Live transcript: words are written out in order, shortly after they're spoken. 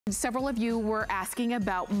Several of you were asking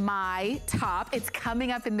about my top. It's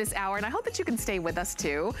coming up in this hour, and I hope that you can stay with us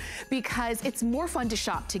too, because it's more fun to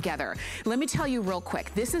shop together. Let me tell you real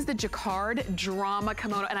quick, this is the jacquard drama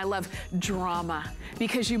kimono, and I love drama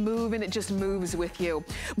because you move and it just moves with you.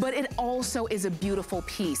 But it also is a beautiful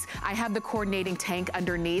piece. I have the coordinating tank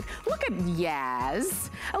underneath. Look at Yaz,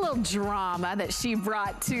 a little drama that she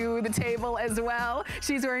brought to the table as well.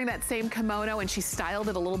 She's wearing that same kimono and she styled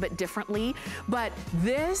it a little bit differently, but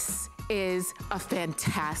this is a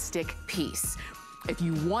fantastic piece. If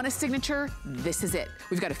you want a signature, this is it.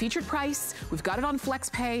 We've got a featured price, we've got it on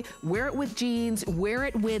FlexPay, wear it with jeans, wear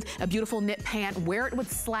it with a beautiful knit pant, wear it with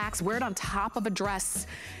slacks, wear it on top of a dress.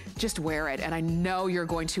 Just wear it, and I know you're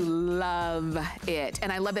going to love it.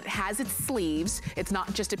 And I love that it has its sleeves. It's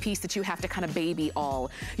not just a piece that you have to kind of baby all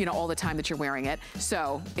the time that you're wearing it.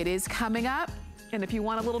 So it is coming up. And if you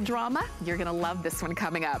want a little drama, you're gonna love this one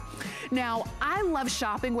coming up. Now, I love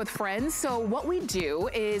shopping with friends, so what we do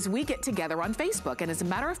is we get together on Facebook. And as a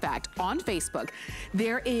matter of fact, on Facebook,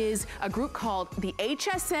 there is a group called the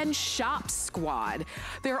HSN Shop Squad.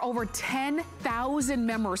 There are over 10,000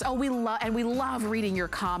 members. Oh, we love reading your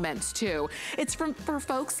comments too. It's for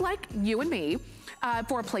folks like you and me.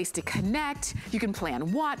 For a place to connect, you can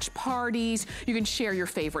plan watch parties, you can share your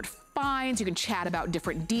favorite finds, you can chat about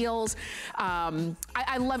different deals.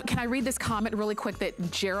 I love, can I read this comment really quick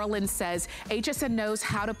that Geraldine says, HSN knows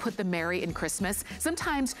how to put the merry in Christmas.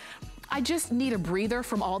 Sometimes I just need a breather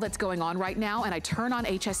from all that's going on right now, and I turn on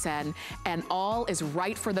HSN and all is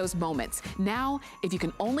right for those moments. Now, if you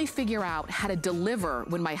can only figure out how to deliver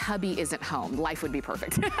when my hubby isn't home, life would be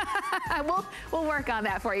perfect. we'll work on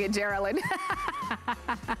that for you, Geraldine.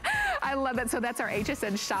 I love that. So that's our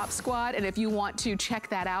HSN Shop Squad, and if you want to check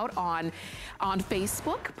that out on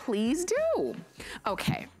Facebook, please do.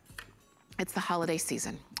 Okay. It's the holiday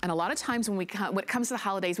season. And a lot of times when it comes to the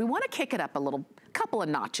holidays, we want to kick it up a couple of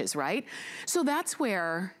notches, right? So that's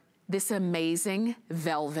where this amazing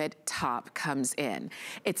velvet top comes in.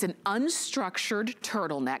 It's an unstructured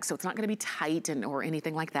turtleneck, so it's not gonna be tight or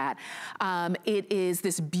anything like that. It is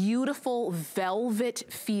this beautiful velvet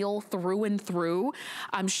feel through and through.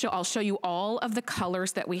 I'll show you all of the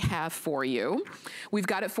colors that we have for you. We've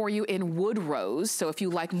got it for you in wood rose, so if you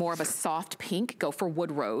like more of a soft pink, go for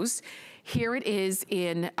wood rose. Here it is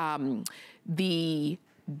in the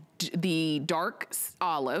dark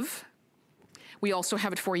olive. We also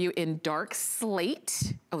have it for you in dark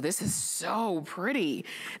slate. Oh, this is so pretty.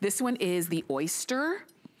 This one is the oyster.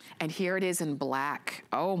 And here it is in black.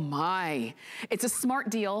 Oh my. It's a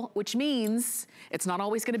smart deal, which means it's not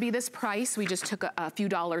always gonna be this price. We just took a few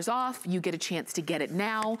dollars off. You get a chance to get it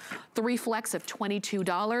now. 3 flex of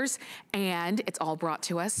 $22. And it's all brought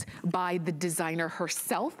to us by the designer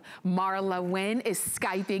herself. MarlaWynne is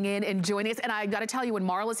Skyping in and joining us. And I gotta tell you, when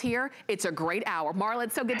Marla's here, it's a great hour. Marla,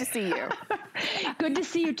 it's so good to see you. Good to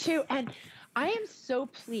see you too. And I am so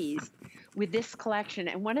pleased with this collection.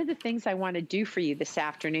 And one of the things I want to do for you this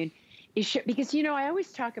afternoon is because, I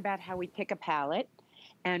always talk about how we pick a palette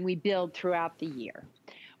and we build throughout the year.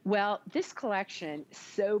 Well, this collection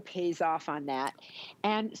so pays off on that.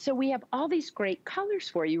 And so we have all these great colors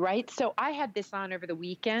for you, right? So I had this on over the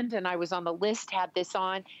weekend and I was on the list, had this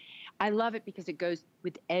on. I love it because it goes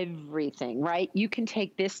with everything, right? You can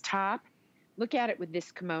take this top, look at it with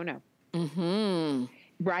this kimono. Mm-hmm.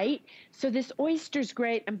 Right? So this oyster's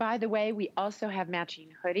great. And by the way, we also have matching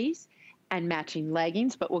hoodies and matching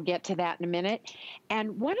leggings, but we'll get to that in a minute.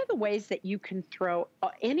 And one of the ways that you can throw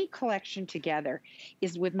any collection together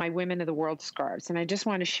is with my Women of the World scarves. And I just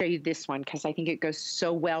want to show you this one because I think it goes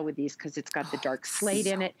so well with these because it's got the dark slate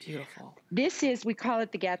in it. Beautiful. This is, we call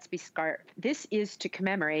it the Gatsby scarf. This is to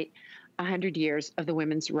commemorate 100 years of the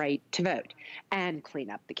women's right to vote and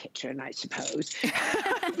clean up the kitchen, I suppose.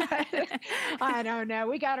 I don't know.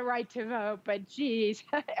 We got a right to vote, but geez.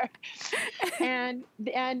 and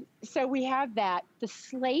so we have that. The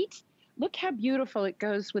slate, look how beautiful it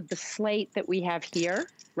goes with the slate that we have here,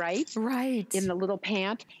 right? Right. In the little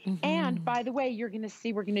pant. Mm-hmm. And by the way, you're going to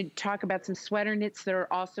see, we're going to talk about some sweater knits that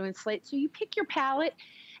are also in slate. So you pick your palette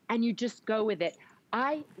and you just go with it.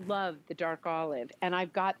 I love the dark olive, and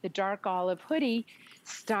I've got the dark olive hoodie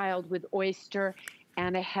styled with oyster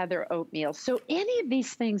and a heather oatmeal. So any of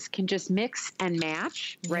these things can just mix and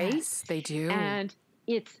match, right? Yes, they do. And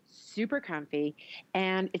it's super comfy,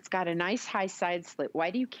 and it's got a nice high side slit. Why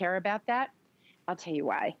do you care about that? I'll tell you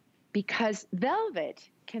why. Because velvet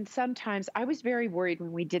can sometimes, I was very worried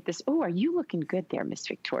when we did this. Oh, are you looking good there, Miss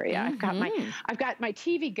Victoria? Mm-hmm. I've got my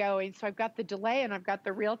TV going, so I've got the delay and I've got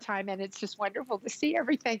the real time, and it's just wonderful to see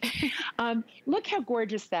everything. Look how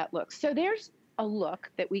gorgeous that looks. So there's a look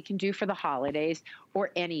that we can do for the holidays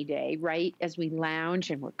or any day, right? As we lounge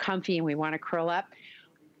and we're comfy and we want to curl up.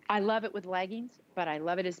 I love it with leggings, but I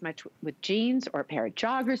love it as much with jeans or a pair of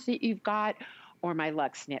joggers that you've got, or my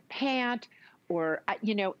luxe knit pant, or,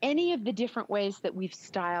 you know, any of the different ways that we've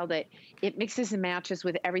styled it. It mixes and matches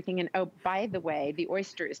with everything. And oh, by the way, the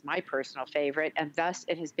oyster is my personal favorite, and thus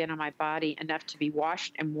it has been on my body enough to be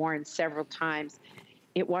washed and worn several times.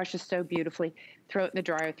 It washes so beautifully. Throw it in the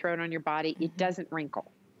dryer, throw it on your body. It doesn't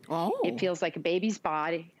wrinkle. Oh. It feels like a baby's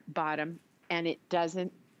bottom, and it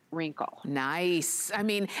doesn't wrinkle. Nice. I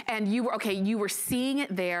mean, and you were seeing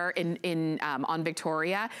it there in on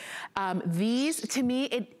Victoria. These, to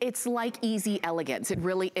me, it's like easy elegance. It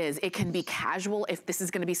really is. It can be casual if this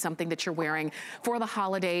is going to be something that you're wearing for the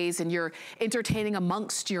holidays and you're entertaining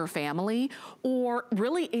amongst your family, or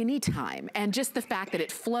really any time. And just the fact that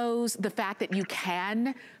it flows, the fact that you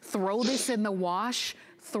can throw this in the wash,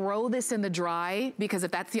 throw this in the dry, because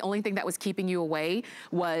if that's the only thing that was keeping you away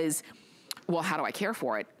was, well, how do I care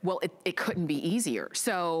for it? Well, it couldn't be easier.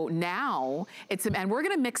 So now and we're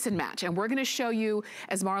gonna mix and match, and we're gonna show you,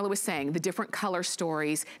 as Marla was saying, the different color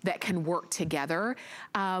stories that can work together.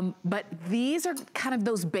 But these are kind of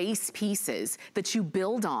those base pieces that you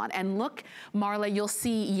build on. And look, Marla, you'll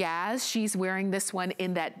see Yaz, she's wearing this one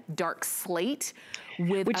in that dark slate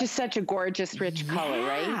which is such a gorgeous, rich color,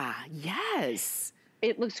 right? Yeah, yes.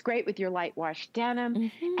 It looks great with your light wash denim.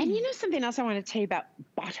 And you know something else I want to tell you about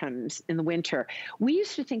bottoms in the winter? We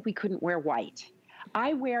used to think we couldn't wear white.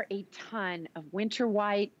 I wear a ton of winter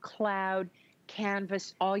white, cloud,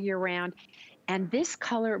 canvas all year round. And this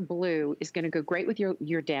color blue is going to go great with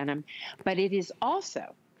your denim, but it is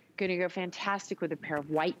also going to go fantastic with a pair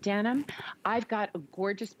of white denim. I've got a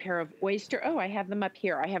gorgeous pair of oyster. Oh, I have them up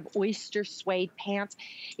here. I have oyster suede pants.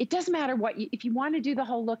 It doesn't matter what if you want to do the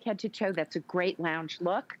whole look head to toe, that's a great lounge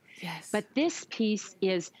look. Yes. But this piece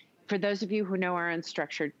is, for those of you who know our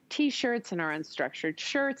unstructured t-shirts and our unstructured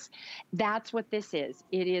shirts, that's what this is.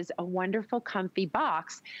 It is a wonderful, comfy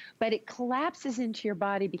box, but it collapses into your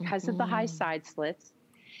body because of the high side slits.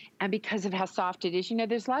 And because of how soft it is, you know,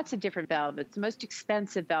 there's lots of different velvets. The most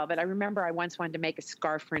expensive velvet, I remember I once wanted to make a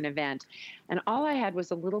scarf for an event, and all I had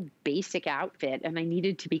was a little basic outfit, and I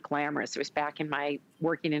needed to be glamorous. It was back in my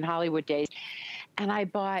working in Hollywood days. And I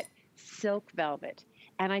bought silk velvet,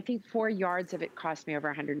 and I think 4 yards of it cost me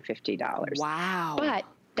over $150. Wow. But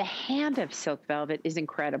the hand of silk velvet is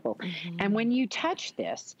incredible. And when you touch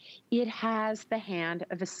this, it has the hand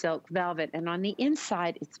of a silk velvet. And on the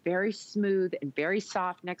inside, it's very smooth and very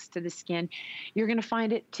soft next to the skin. You're going to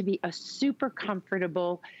find it to be a super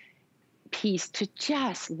comfortable piece to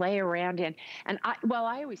just lay around in. And I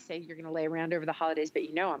always say you're going to lay around over the holidays, but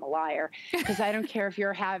you know I'm a liar, because I don't care if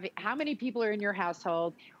you're how many people are in your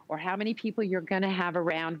household or how many people you're going to have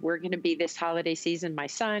around. We're going to be this holiday season, my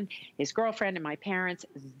son, his girlfriend, and my parents.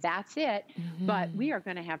 That's it. But we are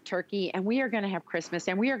going to have turkey, and we are going to have Christmas,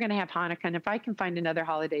 and we are going to have Hanukkah. And if I can find another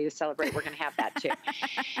holiday to celebrate, we're going to have that too.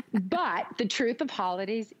 But the truth of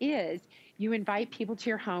holidays is you invite people to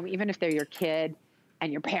your home, even if they're your kid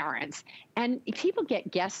and your parents. And people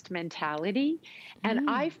get guest mentality. And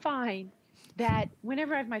I find that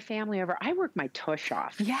whenever I have my family over, I work my tush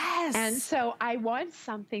off. Yes. And so I want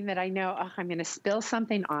something that I know, I'm going to spill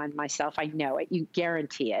something on myself. I know it. You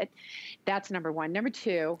guarantee it. That's number one. Number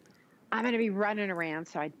two, I'm going to be running around,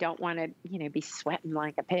 so I don't want to, be sweating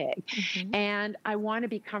like a pig. And I want to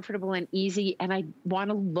be comfortable and easy, and I want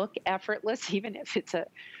to look effortless, even if it's a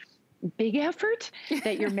big effort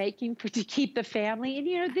that you're making to keep the family.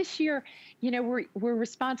 And, this year, we're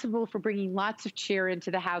responsible for bringing lots of cheer into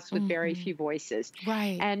the house with very few voices.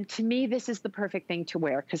 Right. And to me, this is the perfect thing to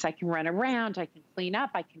wear, because I can run around, I can clean up,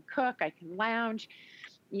 I can cook, I can lounge,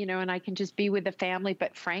 and I can just be with the family.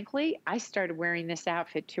 But frankly, I started wearing this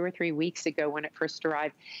outfit 2 or 3 weeks ago when it first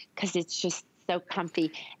arrived, because it's just so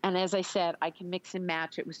comfy. And as I said, I can mix and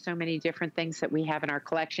match it with so many different things that we have in our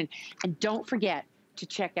collection. And don't forget to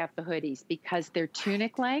check out the hoodies, because they're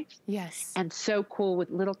tunic length. Yes. And so cool, with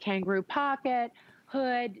little kangaroo pocket,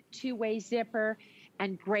 hood, 2-way zipper,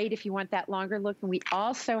 and great if you want that longer look. And we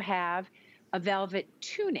also have a velvet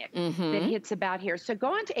tunic that hits about here. So go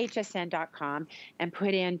on to hsn.com and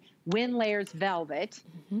put in Wynne Layers Velvet,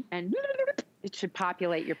 and it should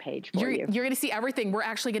populate your page for you. You're going to see everything. We're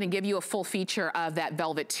actually going to give you a full feature of that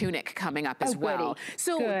velvet tunic coming up as well.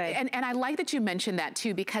 So, and I like that you mentioned that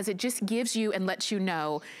too, because it just gives you and lets you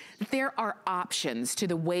know that there are options to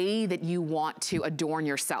the way that you want to adorn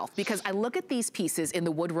yourself. Because I look at these pieces in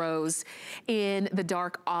the wood rose, in the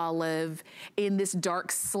dark olive, in this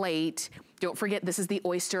dark slate, Don't forget, this is the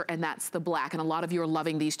oyster and that's the black, and a lot of you are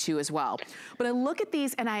loving these two as well. But I look at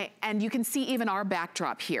these and you can see even our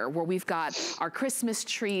backdrop here where we've got our Christmas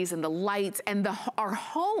trees and the lights, and our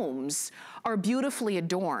homes are beautifully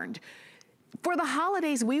adorned. For the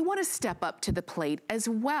holidays, we want to step up to the plate as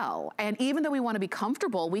well. And even though we want to be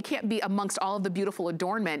comfortable, we can't be amongst all of the beautiful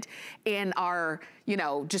adornment in our, you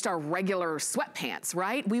know, just our regular sweatpants,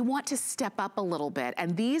 right? We want to step up a little bit.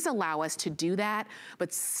 And these allow us to do that,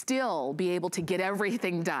 but still be able to get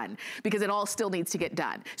everything done, because it all still needs to get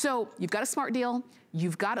done. So you've got a smart deal.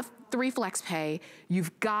 You've got a 3 flex pay.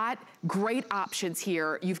 You've got great options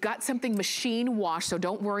here. You've got something machine wash, so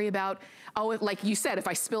don't worry about, oh, like you said, if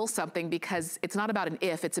I spill something, because it's not about an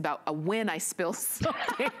if, it's about a when I spill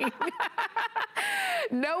something.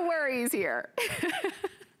 No worries here.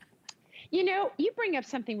 You know, you bring up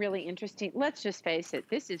something really interesting. Let's just face it,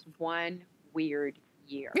 this is one weird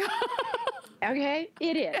year. Okay,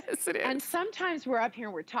 it is. Yes, it is. And sometimes we're up here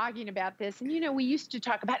and we're talking about this, and you know, we used to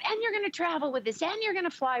talk about, and you're going to travel with this, and you're going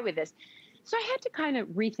to fly with this. So I had to kind of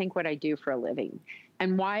rethink what I do for a living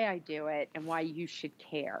and why I do it and why you should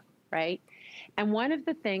care, right? And one of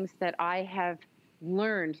the things that I have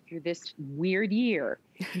learned through this weird year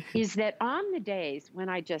is that on the days when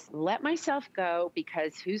I just let myself go,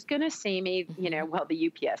 because who's going to see me? You know, well,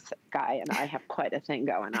 the UPS guy and I have quite a thing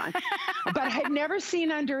going on, but I've never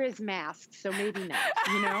seen under his mask, so maybe not,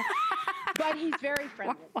 you know, but he's very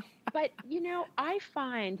friendly. But, you know, I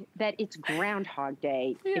find that it's Groundhog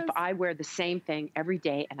Day if I wear the same thing every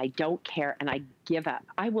day and I don't care and I give up.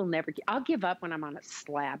 I will never, I'll give up when I'm on a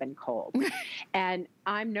slab and cold, and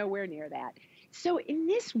I'm nowhere near that. So in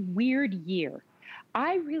this weird year,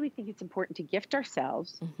 I really think it's important to gift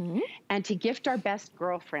ourselves and to gift our best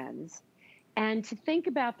girlfriends and to think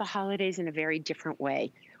about the holidays in a very different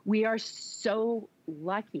way. We are so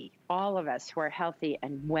lucky, all of us who are healthy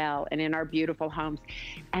and well and in our beautiful homes.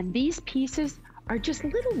 And these pieces are just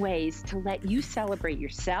little ways to let you celebrate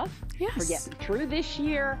yourself for getting through this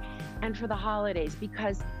year and for the holidays,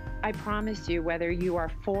 because I promise you, whether you are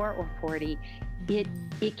 4 or 40, it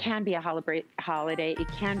can be a holiday, it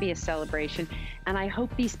can be a celebration, and I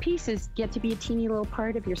hope these pieces get to be a teeny little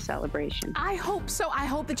part of your celebration. I hope so. I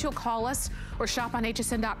hope that you'll call us or shop on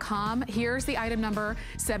hsn.com. Here's the item number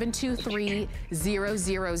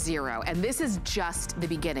 723000, and this is just the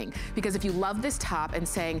beginning, because if you love this top and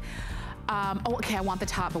saying, oh, okay, I want the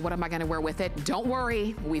top, but what am I gonna wear with it? Don't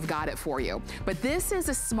worry, we've got it for you. But this is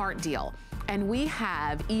a smart deal. And we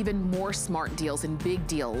have even more smart deals and big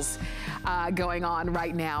deals going on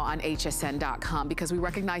right now on hsn.com, because we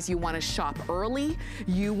recognize you want to shop early.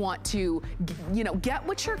 You want to, you know, get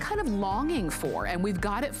what you're kind of longing for. And we've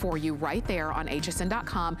got it for you right there on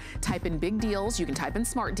hsn.com. Type in big deals, you can type in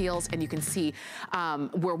smart deals, and you can see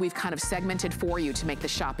where we've kind of segmented for you to make the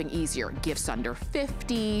shopping easier. Gifts under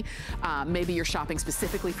 50, maybe you're shopping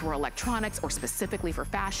specifically for electronics or specifically for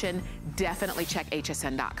fashion. Definitely check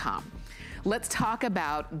hsn.com. Let's talk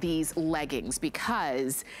about these leggings,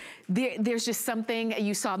 because there's just something,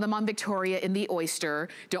 you saw them on Victoria in the oyster.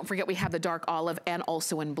 Don't forget we have the dark olive and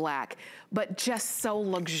also in black, but just so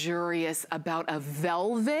luxurious about a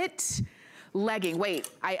velvet legging. Wait,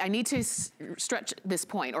 I need to stretch this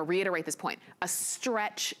point or reiterate this point. A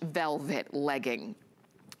stretch velvet legging.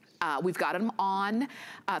 We've got them on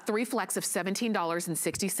 3 flex of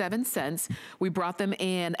 $17.67. We brought them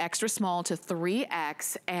in extra small to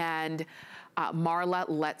 3X, and Marla,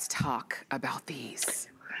 let's talk about these.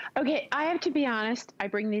 Okay, I have to be honest, I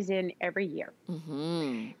bring these in every year.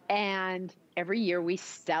 And every year we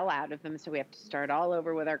sell out of them, so we have to start all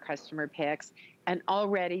over with our customer picks. And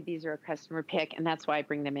already these are a customer pick, and that's why I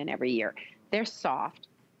bring them in every year. They're soft,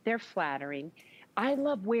 they're flattering. I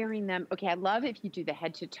love wearing them. Okay, I love if you do the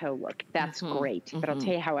head to toe look. That's great. But I'll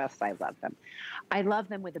tell you how else I love them. I love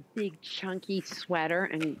them with a big chunky sweater,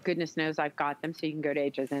 and goodness knows I've got them, so you can go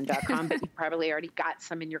to hsn.com, but you probably already got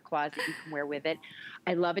some in your closet you can wear with it.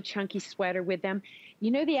 I love a chunky sweater with them.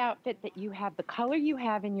 You know the outfit that you have, the color you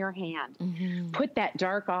have in your hand. Put that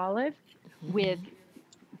dark olive with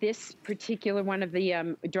this particular one of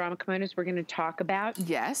the drama kimonos we're going to talk about.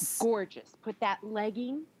 Yes. Gorgeous. Put that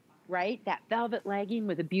legging, right? That velvet legging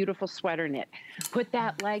with a beautiful sweater knit. Put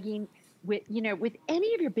that legging with, you know, with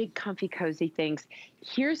any of your big comfy cozy things.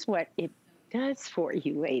 Here's what it does for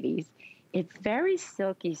you, ladies. It's very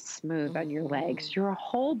silky smooth on your legs. Your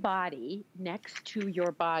whole body next to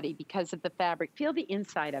your body because of the fabric. Feel the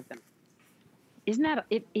inside of them. Isn't that,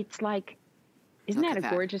 it's like, isn't that a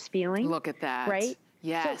gorgeous feeling? Look at that. Right?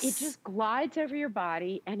 Yes. So it just glides over your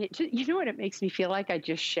body, and it just, you know what it makes me feel like? I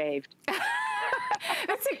just shaved.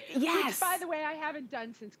 Yes. Which, by the way, I haven't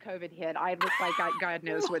done since COVID hit. I look like God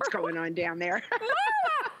knows what's going on down there.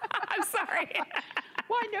 I'm sorry.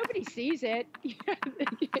 Why, nobody sees it.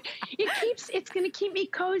 It's going to keep me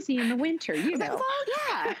cozy in the winter, you know. Well,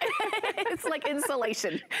 yeah. It's like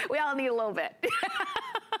insulation. We all need a little bit.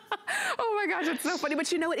 Oh my gosh, it's so funny.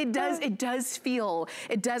 But you know what? It does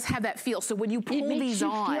have that feel. So when you pull these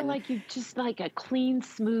on. It makes you feel like you just like a clean,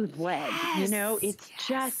 smooth leg. Yes, you know, it's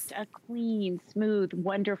just a clean, smooth,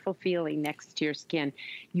 wonderful feeling next to your skin.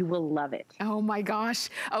 You will love it. Oh my gosh.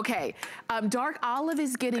 Okay. Dark olive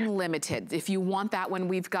is getting limited. If you want that one,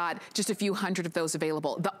 we've got just a few hundred of those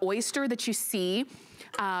available. The oyster that you see,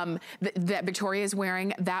 that Victoria is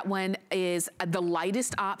wearing, that one is the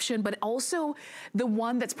lightest option, but also the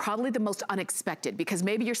one that's probably the most unexpected, because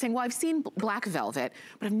maybe you're saying, well, I've seen black velvet,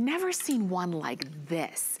 but I've never seen one like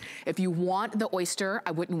this. If you want the oyster,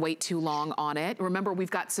 I wouldn't wait too long on it. Remember,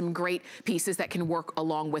 we've got some great pieces that can work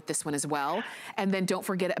along with this one as well. And then don't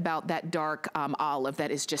forget about that dark olive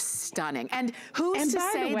that is just stunning. And who's to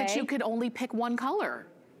say that you could only pick one color?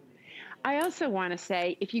 I also want to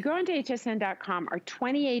say, if you go onto hsn.com, our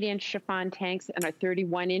 28-inch chiffon tanks and our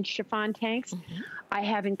 31-inch chiffon tanks, I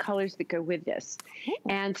have in colors that go with this.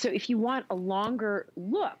 And so if you want a longer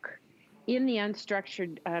look in the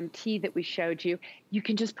unstructured tee that we showed you, you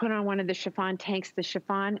can just put on one of the chiffon tanks. The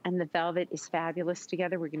chiffon and the velvet is fabulous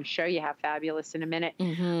together. We're going to show you how fabulous in a minute.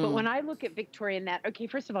 But when I look at Victoria in that, okay,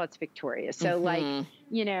 first of all, it's Victoria. So like,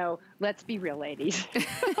 you know, let's be real, ladies.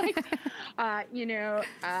 Like, you know,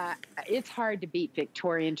 it's hard to beat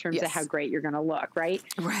Victoria in terms of how great you're going to look, right?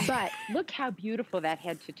 Right. But look how beautiful that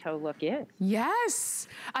head to toe look is. Yes.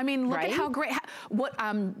 I mean, look at how great, what,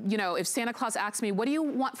 you know, if Santa Claus asks me, what do you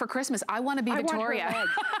want for Christmas? I want to be Victoria.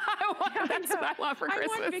 That's what I want for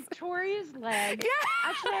Christmas. I want Victoria's legs. Yeah.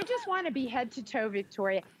 Actually, I just want to be head to toe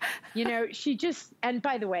Victoria. You know, she just, and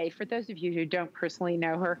by the way, for those of you who don't personally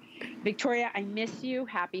know her, Victoria, I miss you.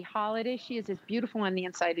 Happy holidays. She is as beautiful on the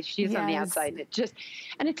inside as she is on the outside. It just,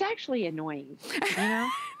 and it's actually annoying, you know?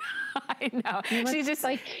 I know. She's just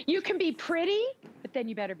like, you can be pretty, but then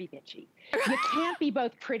you better be bitchy. You can't be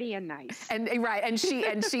both pretty and nice. And right, and she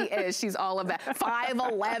is. She's all of that.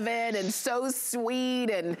 5'11" and so sweet,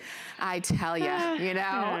 and I tell you, you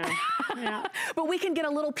know. Yeah. But we can get a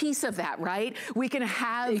little piece of that, right? We can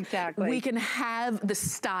have we can have the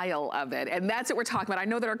style of it, and that's what we're talking about. I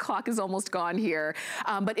know that our clock is almost gone here,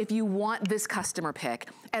 but if you want this customer pick,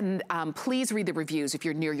 and please read the reviews if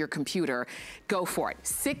you're near your computer, go for it.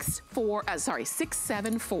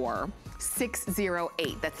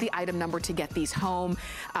 674-608. That's the item number to get these home.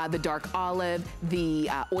 The dark olive, the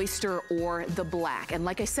oyster, or the black. And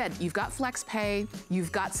like I said, you've got flex pay,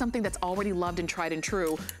 you've got something that's already loved and tried and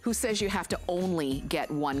true. Who says you have to only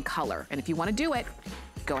get one color? And if you want to do it,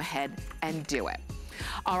 go ahead and do it.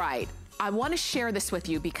 All right. I want to share this with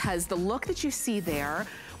you because the look that you see there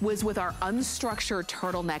was with our unstructured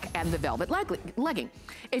turtleneck and the velvet legging.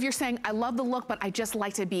 If you're saying, I love the look, but I just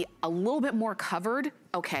like to be a little bit more covered,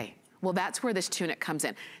 okay. Well, that's where this tunic comes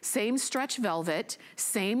in. Same stretch velvet,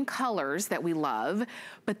 same colors that we love,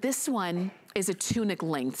 but this one is a tunic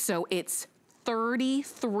length, so it's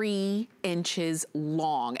 33 inches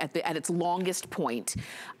long at its longest point,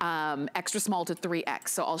 extra small to 3X.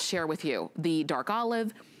 So I'll share with you the dark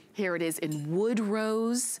olive. Here it is in wood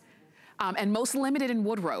rose. And most limited in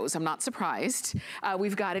wood rose, I'm not surprised.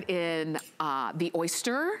 We've got it in the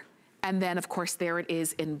oyster, and then of course there it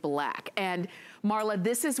is in black. And Marla,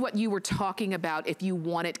 this is what you were talking about if you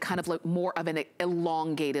wanted kind of like more of an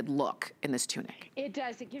elongated look in this tunic. It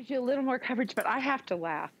does, it gives you a little more coverage, but I have to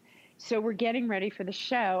laugh. So we're getting ready for the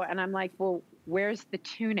show, and I'm like, well, where's the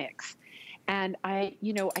tunics? And I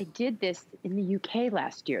did this in the UK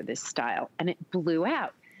last year, this style, and it blew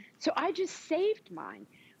out. So I just saved mine.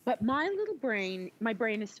 But my brain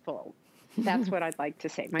is full. That's what I'd like to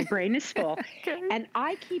say. My brain is full. Okay. And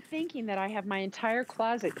I keep thinking that I have my entire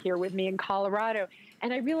closet here with me in Colorado.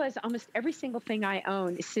 And I realize almost every single thing I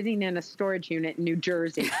own is sitting in a storage unit in New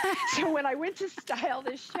Jersey. So when I went to style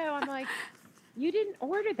this show, I'm like, you didn't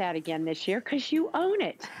order that again this year because you own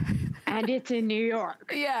it. And it's in New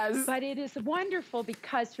York. Yes. But it is wonderful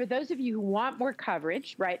because for those of you who want more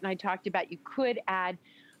coverage, right, and I talked about you could add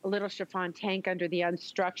a little chiffon tank under the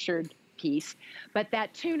unstructured piece, but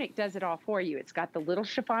that tunic does it all for you. It's got the little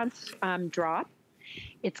chiffon drop.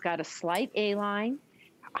 It's got a slight A-line,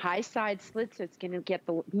 high side slit, so it's going to get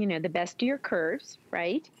the, the best of your curves,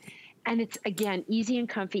 right? And it's, again, easy and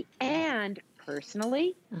comfy. And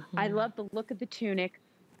personally, I love the look of the tunic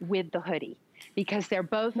with the hoodie because they're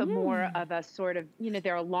both a more of a sort of,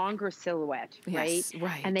 they're a longer silhouette, right? Yes,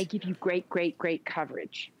 right. And they give you great, great, great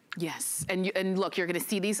coverage. Yes, and look, you're gonna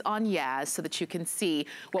see these on Yaz so that you can see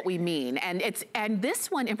what we mean. And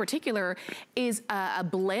this one in particular is a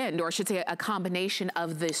blend, or I should say a combination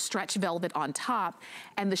of the stretch velvet on top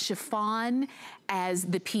and the chiffon as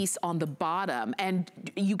the piece on the bottom. And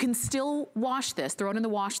you can still wash this, throw it in the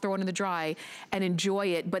wash, throw it in the dry, and enjoy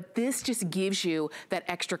it. But this just gives you that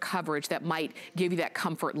extra coverage that might give you that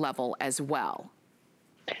comfort level as well.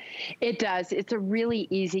 It does. It's a really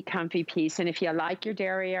easy, comfy piece. And if you like your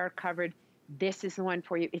derriere covered, this is the one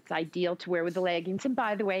for you. It's ideal to wear with the leggings. And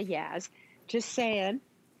by the way, Yaz, just saying,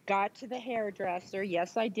 got to the hairdresser.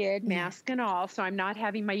 Yes, I did, mask and all. So I'm not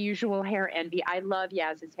having my usual hair envy. I love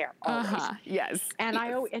Yaz's hair always. Yes. And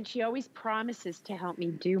and she always promises to help me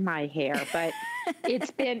do my hair, but it's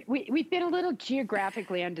been we've been a little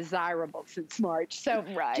geographically undesirable since March. So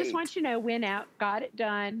just want you to know, went out, got it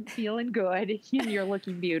done, feeling good, and you're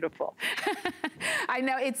looking beautiful. I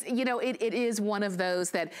know it's, you know, it is one of those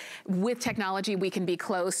that with technology we can be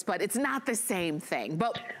close, but it's not the same thing.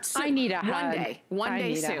 But I need a hug. One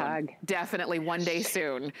day soon. Definitely one day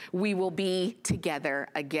soon we will be together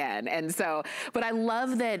again. And so, but I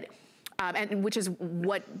love that. And which is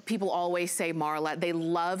what people always say, Marla, they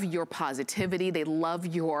love your positivity, they love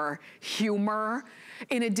your humor,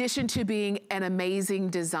 in addition to being an amazing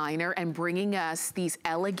designer and bringing us these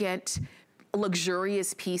elegant,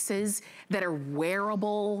 luxurious pieces that are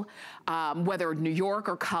wearable, whether New York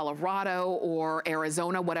or Colorado or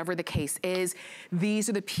Arizona, whatever the case is. These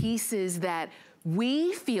are the pieces that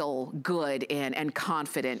we feel good in and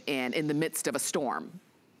confident in the midst of a storm.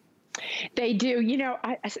 They do. You know,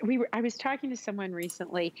 I was talking to someone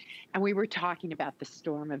recently, and we were talking about the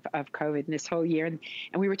storm of COVID and this whole year, and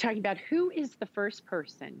we were talking about who is the first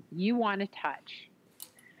person you want to touch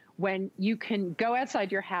when you can go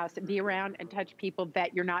outside your house and be around and touch people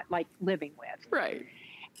that you're not like living with. Right.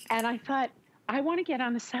 And I thought, I want to get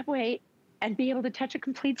on the subway and be able to touch a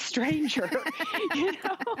complete stranger. You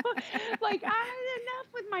know, like I had enough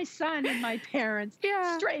with my son and my parents.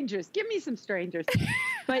 Yeah. Strangers, give me some strangers.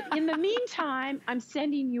 But in the meantime, I'm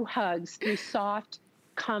sending you hugs through soft,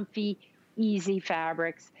 comfy, easy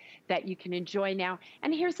fabrics that you can enjoy now.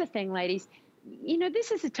 And here's the thing, ladies, you know, this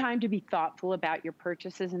is a time to be thoughtful about your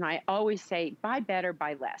purchases. And I always say, buy better,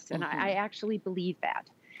 buy less. And I actually believe that.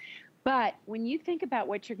 But when you think about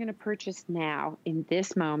what you're going to purchase now in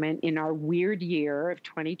this moment, in our weird year of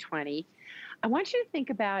 2020, I want you to think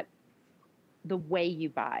about the way you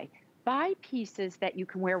buy. Buy pieces that you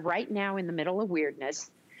can wear right now in the middle of weirdness,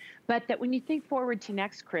 but that when you think forward to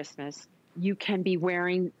next Christmas, you can be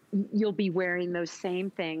wearing, you'll be wearing those same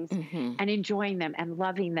things and enjoying them and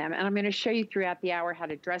loving them. And I'm going to show you throughout the hour how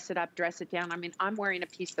to dress it up, dress it down. I mean, I'm wearing a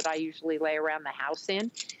piece that I usually lay around the house in.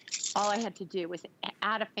 All I had to do was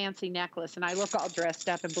add a fancy necklace, and I look all dressed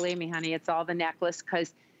up, and believe me, honey, it's all the necklace,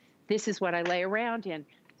 because this is what I lay around in.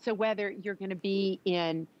 So whether you're going to be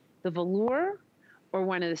in the velour or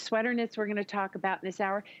one of the sweater knits we're going to talk about in this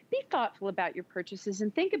hour, be thoughtful about your purchases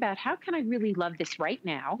and think about, how can I really love this right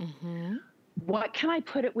now? What can I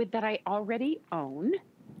put it with that I already own?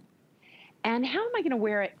 And how am I going to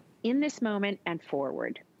wear it in this moment and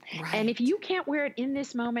forward? Right. And if you can't wear it in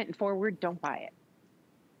this moment and forward, don't buy it.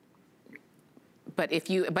 But if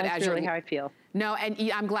you, but that's as really how I feel. No,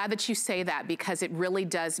 and I'm glad that you say that, because it really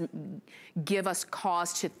does give us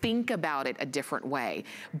cause to think about it a different way.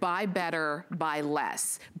 Buy better, buy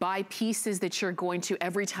less. Buy pieces that you're going to,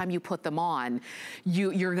 every time you put them on,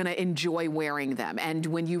 you're going to enjoy wearing them. And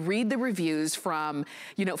when you read the reviews from,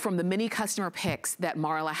 you know, from the many customer picks that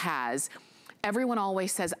Marla has, everyone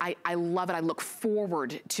always says, I love it. I look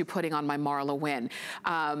forward to putting on my MarlaWynne,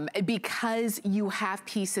 because you have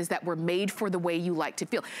pieces that were made for the way you like to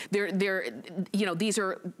feel. They're, you know, these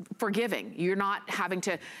are forgiving. You're not having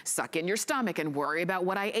to suck in your stomach and worry about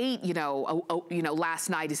what I ate, you know,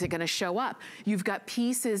 last night. Is it going to show up? You've got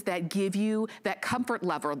pieces that give you that comfort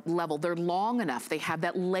level. They're long enough. They have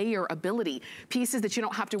that layer ability. Pieces that you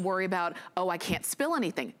don't have to worry about, oh, I can't spill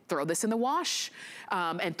anything. Throw this in the wash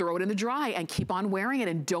and throw it in the dry and keep on wearing it,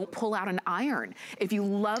 and don't pull out an iron. If you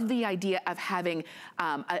love the idea of having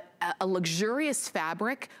a luxurious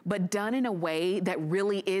fabric, but done in a way that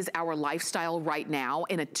really is our lifestyle right now,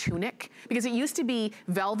 in a tunic, because it used to be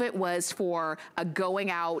velvet was for a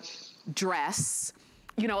going out dress,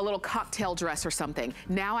 you know, a little cocktail dress or something.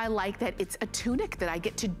 Now I like that it's a tunic that I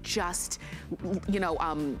get to just, you know,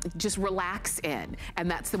 just relax in.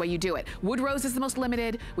 And that's the way you do it. Wood rose is the most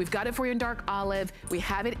limited. We've got it for you in dark olive. We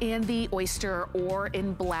have it in the oyster or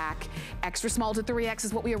in black. Extra small to 3X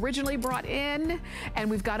is what we originally brought in.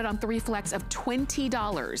 And we've got it on 3 flex of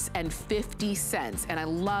 $20.50. And I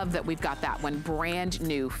love that we've got that one brand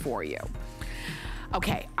new for you.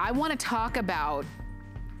 Okay, I wanna talk about,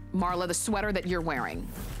 Marla, the sweater that you're wearing.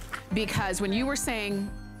 Because when you were saying,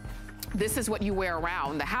 this is what you wear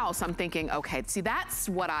around the house, I'm thinking, okay, see, that's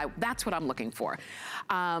what I'm looking for.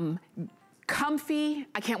 Comfy,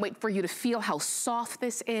 I can't wait for you to feel how soft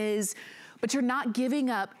this is, but you're not giving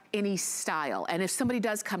up any style. And if somebody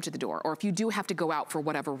does come to the door, or if you do have to go out for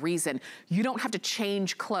whatever reason, you don't have to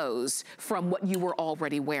change clothes from what you were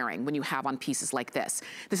already wearing when you have on pieces like this.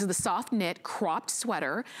 This is the soft knit cropped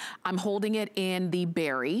sweater. I'm holding it in the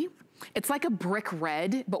berry. It's like a brick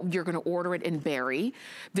red, but you're gonna order it in berry.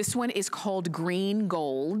 This one is called green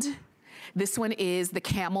gold. This one is the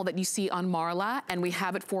camel that you see on Marla, and we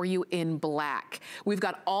have it for you in black. We've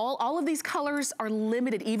got all of these colors are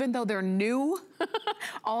limited, even though they're new,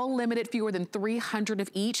 all limited, fewer than 300 of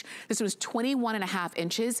each. This was 21.5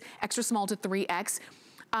 inches, extra small to 3X.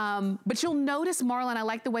 But you'll notice, Marla, and I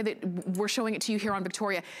like the way that we're showing it to you here on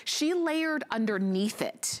Victoria, she layered underneath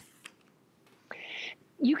it.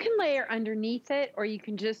 You can layer underneath it, or you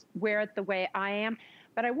can just wear it the way I am.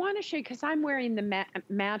 But I want to show you, because I'm wearing the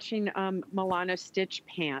matching Milano stitch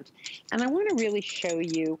pant. And I want to really show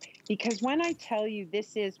you, because when I tell you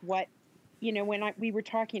this is what, you know, when we were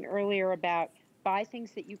talking earlier about buy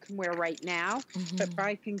things that you can wear right now, but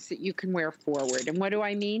buy things that you can wear forward. And what do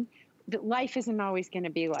I mean? That life isn't always going to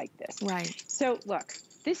be like this. Right. So look,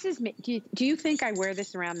 this is me. Do you think I wear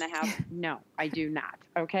this around the house? No, I do not.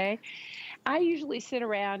 Okay. I usually sit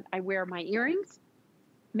around, I wear my earrings,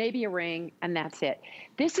 maybe a ring, and that's it.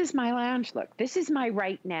 This is my lounge look. This is my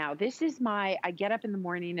right now. This is my, I get up in the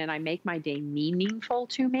morning and I make my day meaningful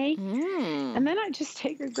to me. And then I just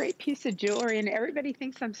take a great piece of jewelry, and everybody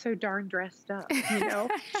thinks I'm so darn dressed up, you know?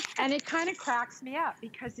 And it kind of cracks me up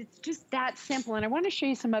because it's just that simple. And I want to show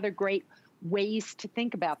you some other great ways to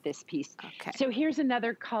think about this piece. Okay. So here's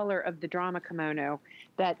another color of the drama kimono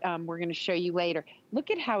that we're going to show you later.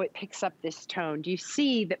 Look at how it picks up this tone. Do you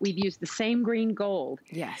see that we've used the same green gold?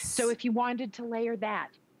 Yes. So if you wanted to layer that,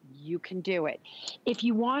 you can do it. If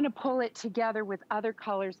you want to pull it together with other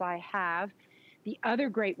colors I have, the other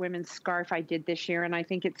great women's scarf I did this year, and I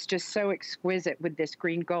think it's just so exquisite with this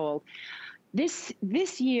green gold. This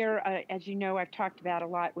year, as you know, I've talked about a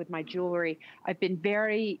lot with my jewelry. I've been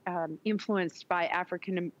very influenced by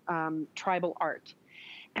African tribal art.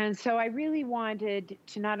 And so I really wanted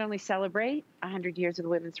to not only celebrate 100 years of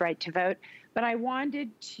women's right to vote, but I wanted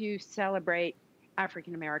to celebrate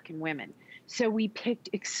African-American women. So we picked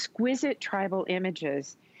exquisite tribal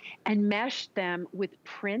images and meshed them with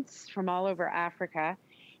prints from all over Africa,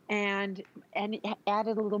 and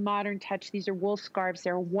added a little modern touch. These are wool scarves.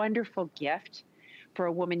 They're a wonderful gift for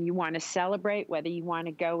a woman you want to celebrate, whether you want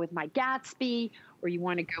to go with my Gatsby, or you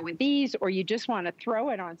want to go with these, or you just want to throw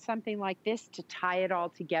it on something like this to tie it all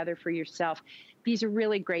together for yourself. These are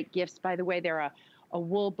really great gifts. By the way, they're a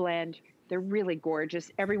wool blend. They're really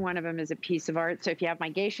gorgeous. Every one of them is a piece of art. So if you have my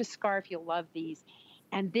geisha scarf, you'll love these.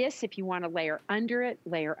 And this, if you want to layer under it,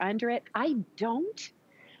 layer under it. I don't.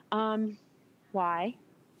 Why?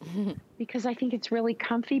 Because I think it's really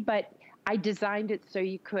comfy, but I designed it so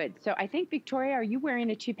you could. So I think, Victoria, are you wearing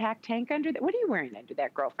a 2-pack tank under that? What are you wearing under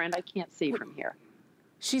that, girlfriend? I can't see from here.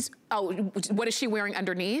 What is she wearing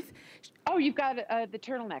underneath? Oh, you've got the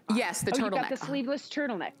turtleneck on. Yes, the turtleneck. You've got the sleeveless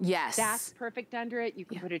turtleneck. Yes. That's perfect under it. You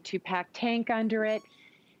can put a 2-pack tank under it.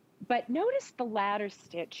 But notice the ladder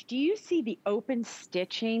stitch. Do you see the open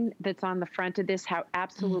stitching that's on the front of this, how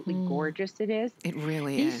absolutely gorgeous it is? It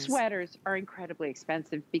really is. These sweaters are incredibly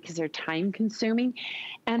expensive because they're time consuming.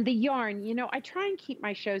 And the yarn, you know, I try and keep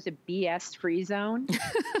my shows a BS free zone,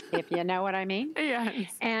 if you know what I mean.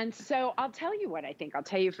 Yes. And so I'll tell you what I think. I'll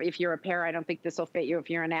tell you if you're a pear, I don't think this will fit you. If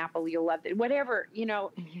you're an apple, you'll love it. Whatever, you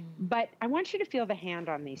know. But I want you to feel the hand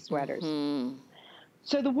on these sweaters.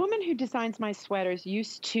 So the woman who designs my sweaters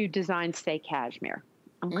used to design Stay Cashmere,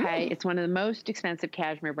 okay? It's one of the most expensive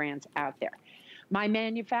cashmere brands out there. My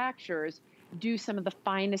manufacturers do some of the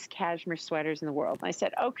finest cashmere sweaters in the world. And I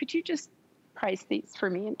said, oh, could you just price these for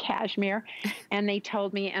me in cashmere? And they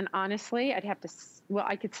told me, and honestly, I'd have to, well,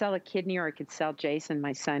 I could sell a kidney, or I could sell Jason,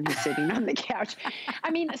 my son, who's sitting on the couch. I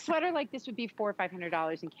mean, a sweater like this would be $400 or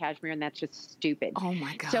 $500 in cashmere, and that's just stupid. Oh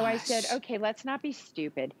my gosh. So I said, okay, let's not be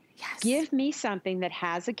stupid. Yes. Give me something that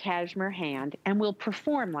has a cashmere hand and will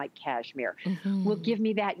perform like cashmere. Will give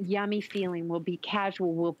me that yummy feeling. Will be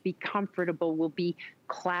casual. Will be comfortable. Will be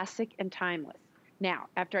classic and timeless. Now,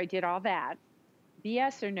 after I did all that,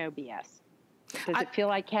 BS or no BS? Does it feel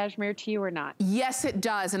like cashmere to you or not? Yes, it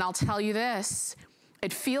does. And I'll tell you this.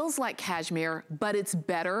 It feels like cashmere, but it's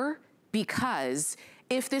better because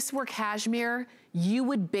if this were cashmere, you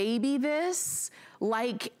would baby this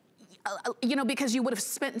like you know, because you would have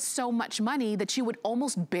spent so much money that you would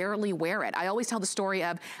almost barely wear it. I always tell the story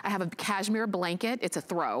of, I have a cashmere blanket, it's a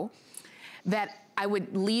throw, that I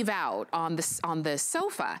would leave out on the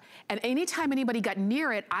sofa, and anytime anybody got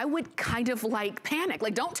near it, I would kind of like panic,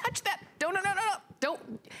 like, don't touch that, don't, no, don't,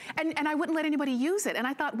 and I wouldn't let anybody use it. And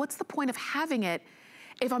I thought, what's the point of having it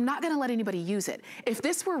if I'm not gonna let anybody use it? If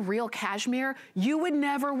this were real cashmere, you would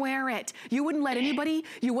never wear it. You wouldn't let anybody,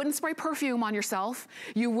 you wouldn't spray perfume on yourself.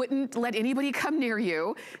 You wouldn't let anybody come near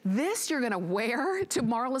you. This you're gonna wear, to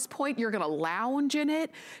Marla's point, you're gonna lounge in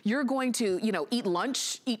it. You're going to, you know, eat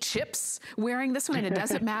lunch, eat chips wearing this one, and it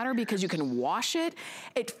doesn't matter because you can wash it.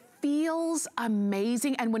 It feels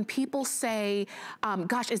amazing. And when people say,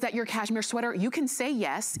 gosh, is that your cashmere sweater? You can say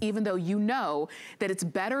yes, even though you know that it's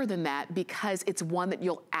better than that because it's one that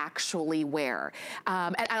you'll actually wear.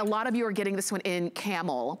 And a lot of you are getting this one in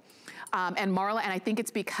camel. And Marla, and I think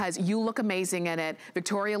it's because you look amazing in it,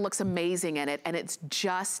 Victoria looks amazing in it, and it's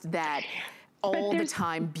just that all the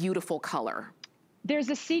time beautiful color.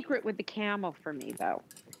 There's a secret with the camel for me, though.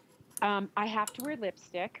 I have to wear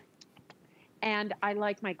lipstick. And I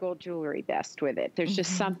like my gold jewelry best with it. There's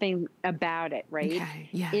just something about it, right? Okay,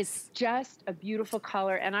 yes. It's just a beautiful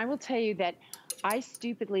color. And I will tell you that I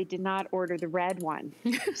stupidly did not order the red one.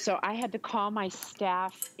 So I had to call my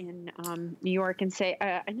staff in New York and say,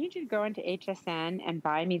 I need you to go into HSN and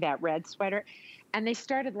buy me that red sweater. And they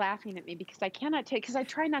started laughing at me because I cannot take, because I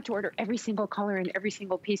try not to order every single color and every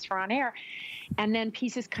single piece for on air. And then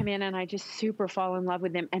pieces come in and I just super fall in love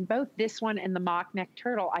with them. And both this one and the mock neck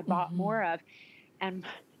turtle I bought more of. And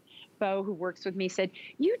Bo, who works with me, said,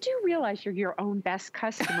 you do realize you're your own best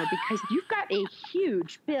customer because you've got a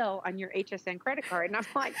huge bill on your HSN credit card. And I'm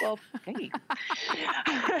like, well, thanks.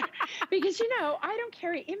 Because, you know, I don't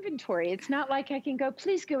carry inventory. It's not like I can go,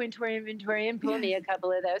 please go into our inventory and pull me a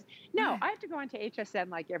couple of those. No, I have to go onto HSN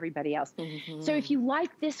like everybody else. So if you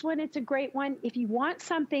like this one, it's a great one. If you want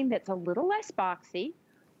something that's a little less boxy,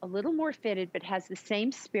 a little more fitted, but has the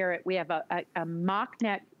same spirit, we have a mock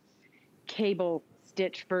neck cable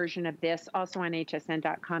stitch version of this also on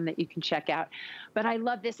hsn.com that you can check out. But I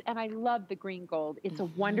love this, and I love the green gold. It's a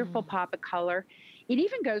wonderful pop of color. It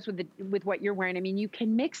even goes with what you're wearing. I mean, you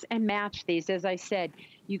can mix and match these. As I said,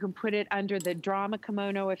 you can put it under the drama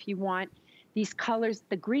kimono if you want. These colors,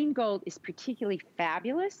 the green gold is particularly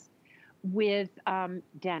fabulous with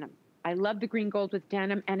denim. I love the green gold with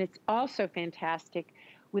denim, and it's also fantastic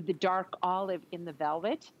with the dark olive in the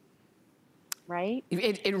velvet. Right?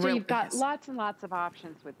 It so really you've got lots and lots of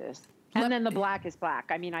options with this. And then the black is black.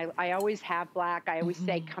 I mean, I always have black. I always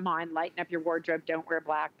say, come on, lighten up your wardrobe. Don't wear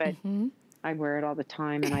black. But I wear it all the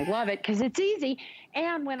time, and I love it because it's easy.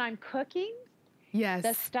 And when I'm cooking,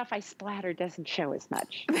 the stuff I splatter doesn't show as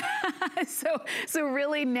much. So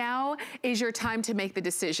really now is your time to make the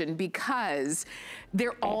decision because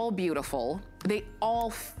they're all beautiful. They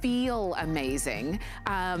all feel amazing.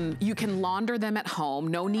 You can launder them at home.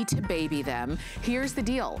 No need to baby them. Here's the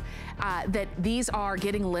deal, that these are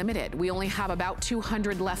getting limited. We only have about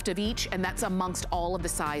 200 left of each, and that's amongst all of the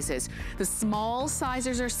sizes. The small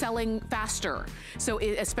sizes are selling faster. So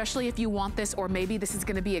especially if you want this, or maybe this is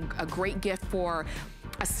gonna be a great gift for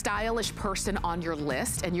a stylish person on your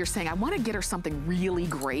list, and you're saying, I wanna get her something really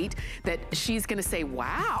great that she's gonna say,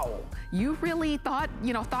 wow, you really thought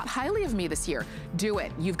highly of me this year. Do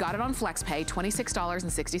it. You've got it on FlexPay,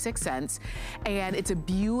 $26.66, and it's a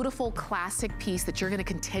beautiful classic piece that you're gonna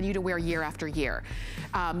continue to wear year after year.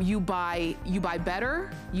 You buy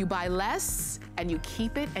better, you buy less, and you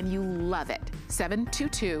keep it and you love it.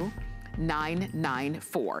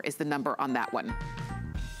 722-994 is the number on that one.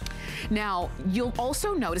 Now, you'll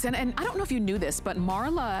also notice, and I don't know if you knew this, but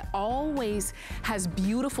Marla always has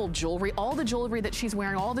beautiful jewelry. All the jewelry that she's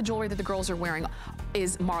wearing, all the jewelry that the girls are wearing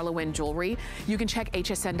is MarlaWynne jewelry. You can check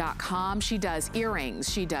hsn.com. She does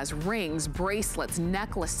earrings, she does rings, bracelets,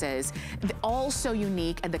 necklaces, all so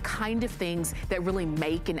unique and the kind of things that really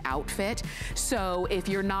make an outfit. So if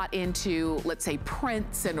you're not into, let's say,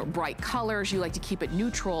 prints and bright colors, you like to keep it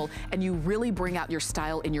neutral, and you really bring out your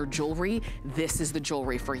style in your jewelry, this is the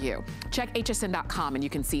jewelry for you. Check hsn.com and you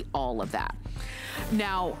can see all of that.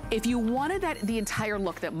 Now, if you wanted the entire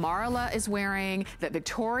look that Marla is wearing, that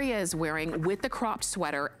Victoria is wearing with the cropped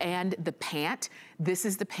sweater and the pant, this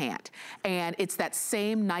is the pant. And it's that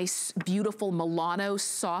same nice, beautiful Milano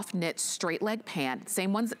soft knit straight leg pant,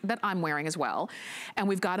 same ones that I'm wearing as well. And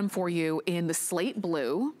we've got them for you in the slate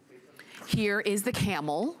blue. Here is the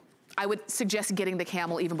camel. I would suggest getting the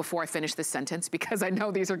camel even before I finish this sentence because I know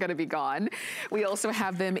these are gonna be gone. We also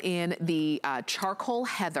have them in the charcoal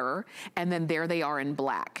heather, and then there they are in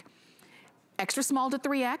black. Extra small to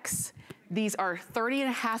 3X. These are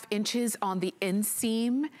 30.5 inches on the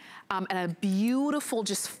inseam, and a beautiful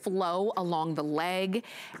just flow along the leg.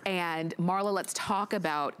 And Marla, let's talk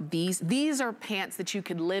about these. These are pants that you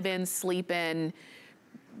could live in, sleep in,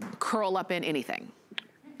 curl up in, anything.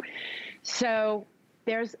 So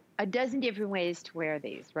there's a dozen different ways to wear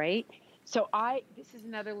these, right? So this is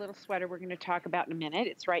another little sweater we're going to talk about in a minute.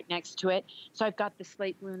 It's right next to it. So I've got the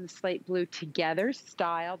slate blue and the slate blue together,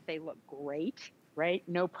 styled. They look great, right?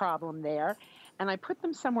 No problem there. And I put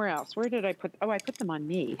them somewhere else. Where did I put? Oh, I put them on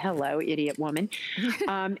me. Hello, idiot woman.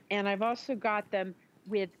 And I've also got them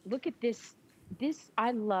with, look at this.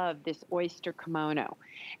 I love this oyster kimono.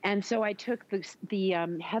 And so I took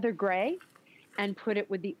the heather gray and put it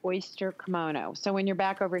with the oyster kimono. So when you're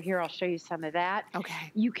back over here, I'll show you some of that. Okay.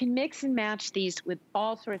 You can mix and match these with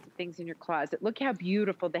all sorts of things in your closet. Look how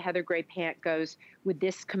beautiful the heather gray pant goes with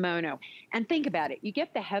this kimono. And think about it. You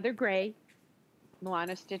get the heather gray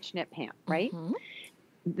Milano stitch knit pant, right?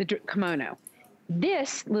 The kimono.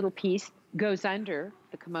 This little piece goes under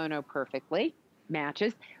the kimono perfectly,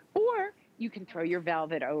 matches, or you can throw your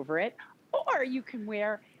velvet over it, or you can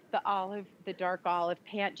wear the dark olive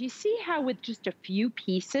pant. Do you see how with just a few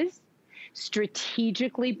pieces,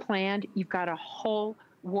 strategically planned, you've got a whole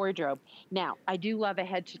wardrobe? Now, I do love a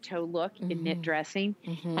head-to-toe look in knit dressing,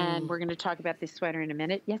 and we're going to talk about this sweater in a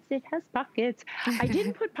minute. Yes, it has pockets. I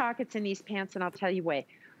didn't put pockets in these pants, and I'll tell you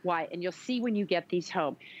why, and you'll see when you get these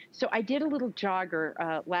home. So I did a little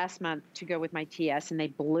jogger last month to go with my TS, and they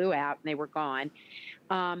blew out, and they were gone.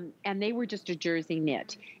 And they were just a jersey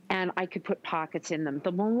knit, and I could put pockets in them.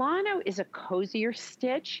 The Milano is a cozier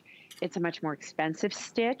stitch. It's a much more expensive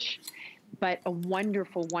stitch, but a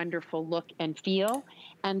wonderful, wonderful look and feel.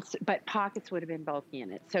 But pockets would have been bulky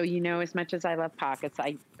in it. So, you know, as much as I love pockets,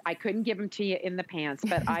 I couldn't give them to you in the pants,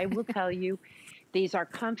 but I will tell you, these are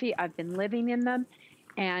comfy. I've been living in them.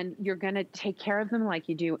 And you're going to take care of them like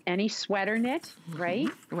you do any sweater knit, right?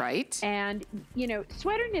 Right. And, you know,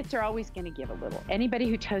 sweater knits are always going to give a little. Anybody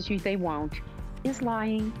who tells you they won't is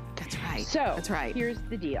lying. That's right. So that's right. Here's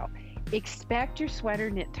the deal. Expect your sweater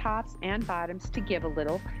knit tops and bottoms to give a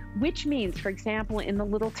little, which means, for example, in the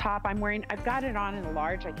little top I'm wearing, I've got it on in a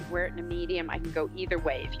large. I could wear it in a medium. I can go either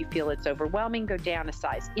way. If you feel it's overwhelming, go down a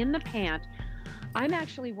size. In the pant, I'm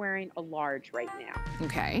actually wearing a large right now.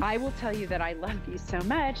 Okay. I will tell you that I love these so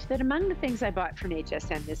much that among the things I bought from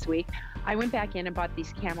HSN this week, I went back in and bought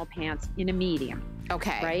these camel pants in a medium.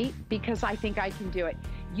 Okay. Right? Because I think I can do it.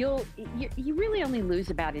 You really only lose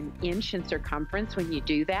about an inch in circumference when you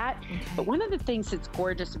do that. Okay. But one of the things that's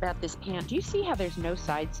gorgeous about this pant, do you see how there's no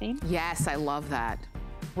side seam? Yes, I love that.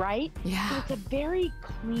 Right? Yeah. So it's a very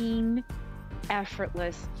clean,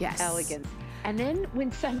 effortless elegance. And then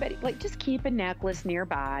when somebody, like, just keep a necklace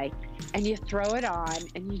nearby and you throw it on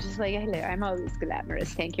and you just like, hello, I'm always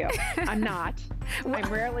glamorous. Thank you. I'm not.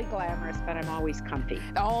 I'm rarely glamorous, but I'm always comfy.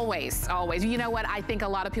 Always, always. You know what? I think a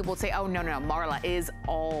lot of people would say, oh, no, Marla is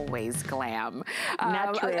always glam.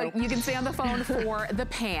 Not true. You can stay on the phone for the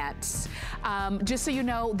pants. Just so you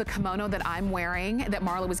know, the kimono that I'm wearing, that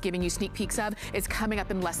Marla was giving you sneak peeks of, is coming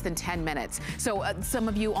up in less than 10 minutes. So some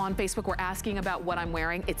of you on Facebook were asking about what I'm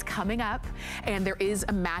wearing. It's coming up. And there is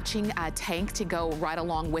a matching tank to go right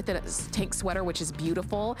along with it, a tank sweater, which is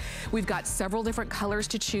beautiful. We've got several different colors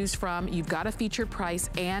to choose from. You've got a featured price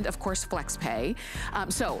and, of course, flex pay.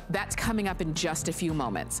 So that's coming up in just a few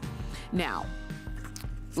moments. Now,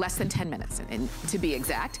 less than 10 minutes, and to be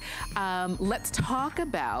exact. Let's talk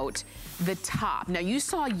about the top. Now, you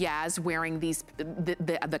saw Yaz wearing these,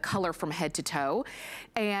 the color from head to toe,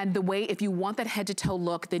 and the way, if you want that head to toe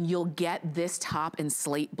look, then you'll get this top in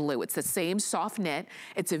slate blue. It's the same soft knit.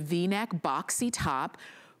 It's a V-neck boxy top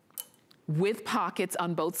with pockets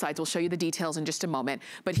on both sides. We'll show you the details in just a moment.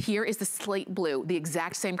 But here is the slate blue, the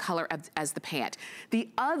exact same color as the pant. The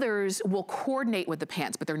others will coordinate with the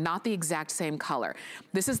pants, but they're not the exact same color.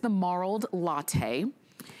 This is the marled latte.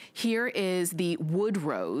 Here is the wood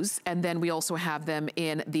rose, and then we also have them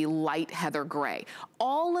in the light heather gray.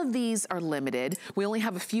 All of these are limited. We only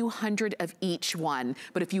have a few hundred of each one,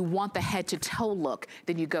 but if you want the head to toe look,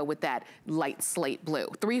 then you go with that light slate blue.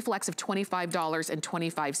 3 flex of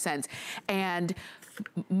 $25.25. And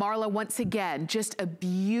Marla, once again, just a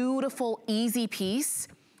beautiful, easy piece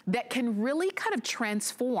that can really kind of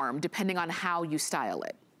transform depending on how you style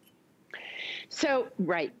it. So,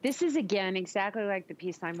 right, this is, again, exactly like the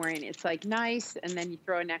piece I'm wearing. It's like nice, and then you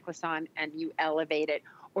throw a necklace on and you elevate it,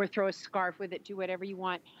 or throw a scarf with it, do whatever you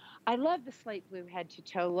want. I love the slate blue head to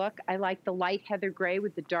toe look. I like the light heather gray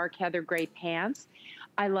with the dark heather gray pants.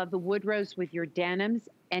 I love the wood rose with your denims,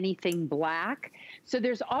 anything black. So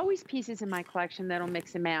there's always pieces in my collection that'll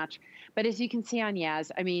mix and match. But as you can see on Yaz,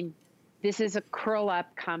 I mean, This is a curl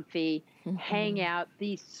up, comfy, hang out.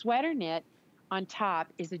 The sweater knit on top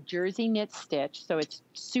is a jersey knit stitch, so it's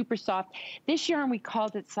super soft. This yarn, we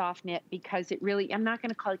called it soft knit because it really, I'm not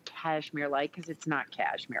going to call it cashmere-like because it's not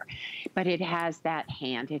cashmere, but it has that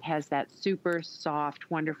hand. It has that super soft,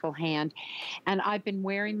 wonderful hand. And I've been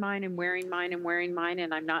wearing mine and wearing mine and wearing mine,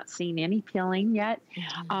 and I'm not seeing any pilling yet.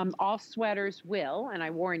 All sweaters will, and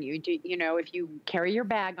I warn you, you know, if you carry your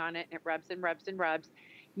bag on it and it rubs and rubs and rubs,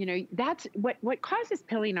 you know, that's what causes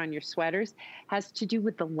pilling on your sweaters has to do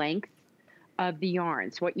with the length of the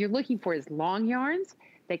yarns. What you're looking for is long yarns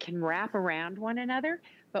that can wrap around one another.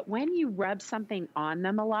 But when you rub something on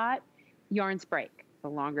them a lot, yarns break. The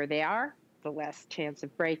longer they are, the less chance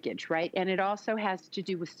of breakage, right? And it also has to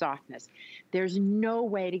do with softness. There's no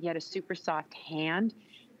way to get a super soft hand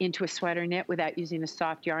into a sweater knit without using a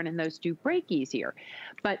soft yarn, and those do break easier.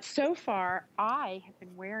 But so far, I have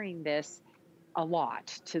been wearing this a lot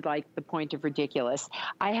to like the point of ridiculous.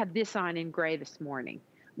 I have this on in gray this morning.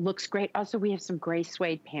 Looks great. Also, we have some gray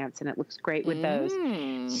suede pants, and it looks great with those.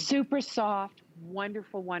 Super soft,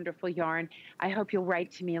 wonderful, wonderful yarn. I hope you'll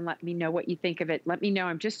write to me and let me know what you think of it. Let me know.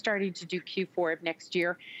 I'm just starting to do Q4 of next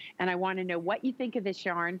year, and I want to know what you think of this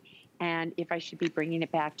yarn and if I should be bringing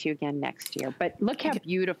it back to you again next year. But look how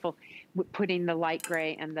beautiful putting the light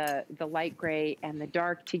gray and the light gray and the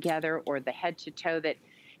dark together, or the head to toe that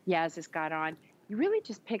Yaz has got on. You really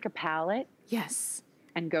just pick a palette. Yes.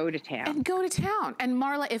 And go to town. And go to town. And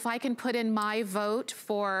Marla, if I can put in my vote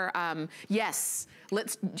for, yes,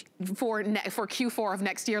 let's, for Q4 of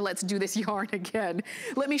next year, let's do this yarn again.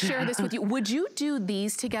 Let me share this with you. Would you do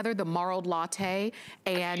these together, the marled latte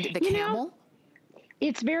and the camel?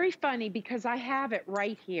 It's very funny because I have it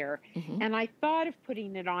right here, and I thought of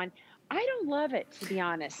putting it on. I don't love it, to be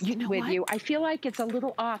honest with you. I feel like it's a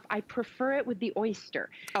little off. I prefer it with the oyster.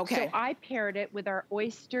 Okay. So I paired it with our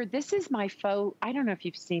oyster. This is my faux, I don't know if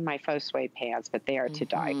you've seen my faux suede pants, but they are to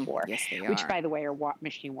die for. Yes, they are. Which, by the way, are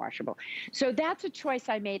machine washable. So that's a choice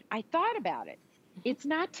I made. I thought about it. It's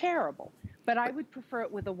not terrible, but I would prefer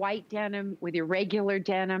it with a white denim, with your regular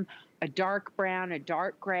denim, a dark brown, a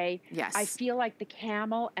dark gray. Yes. I feel like the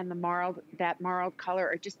camel and the marled, that marled color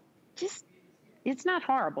are just it's not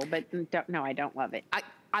horrible, but no, I don't love it.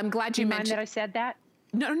 I'm glad you mentioned that I said that.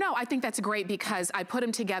 No, I think that's great because I put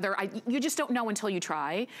them together. You just don't know until you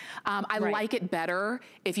try. I like it better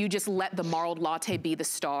if you just let the marled latte be the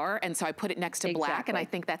star, and so I put it next to black, and I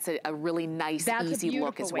think that's a really nice, easy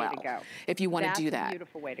look as well. If you want to do that. That's a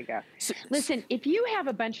beautiful way to go. So, listen, if you have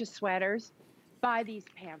a bunch of sweaters, buy these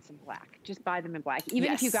pants in black. Just buy them in black,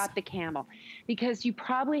 even if you got the camel, because you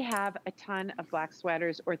probably have a ton of black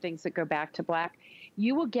sweaters or things that go back to black.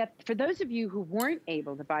 You will get, for those of you who weren't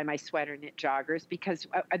able to buy my sweater knit joggers, because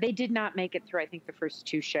they did not make it through, I think, the first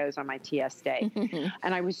 2 shows on my TS Day.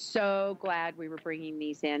 And I was so glad we were bringing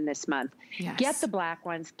these in this month. Get the black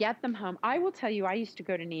ones, get them home. I will tell you, I used to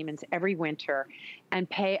go to Neiman's every winter and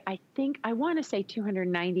pay, I want to say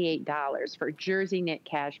 $298 for jersey knit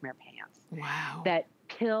cashmere pants. Wow. That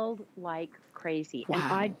pilled like crazy. Wow.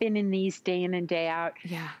 And I've been in these day in and day out.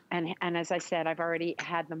 Yeah. And as I said, I've already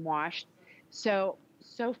had them washed. So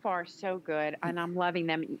far, so good. And I'm loving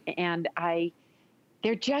them. And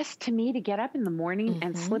they're just, to me, to get up in the morning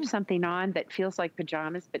and slip something on that feels like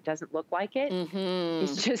pajamas but doesn't look like it.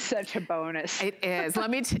 It's just such a bonus. It is. Let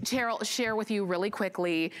me, Cheryl, share with you really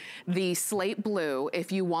quickly the slate blue.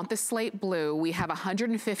 If you want the slate blue, we have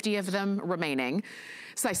 150 of them remaining.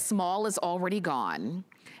 Size small is already gone.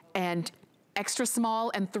 And extra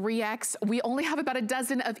small and 3X, we only have about a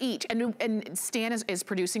dozen of each. And Stan is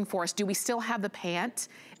producing for us. Do we still have the pant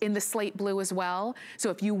in the slate blue as well? So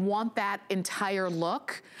if you want that entire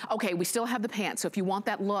look, okay, we still have the pant. So if you want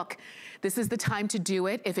that look, this is the time to do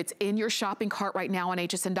it. If it's in your shopping cart right now on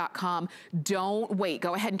hsn.com, don't wait.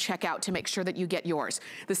 Go ahead and check out to make sure that you get yours.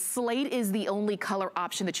 The slate is the only color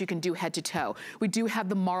option that you can do head to toe. We do have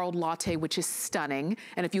the marled latte, which is stunning.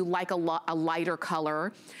 And if you like a lighter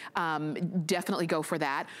color, definitely go for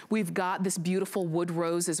that. We've got this beautiful wood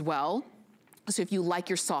rose as well. So if you like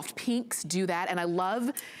your soft pinks, do that. And I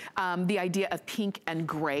love the idea of pink and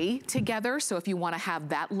gray together. So if you want to have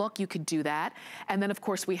that look, you could do that. And then of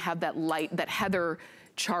course we have that that heather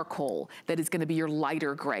charcoal that is going to be your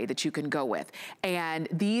lighter gray that you can go with. And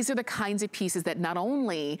these are the kinds of pieces that not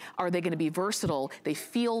only are they going to be versatile, they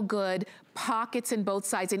feel good, pockets in both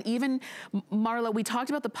sides. And even, Marla, we talked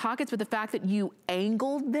about the pockets, but the fact that you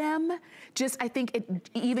angled them, I think it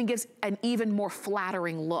even gives an even more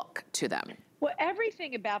flattering look to them. Well,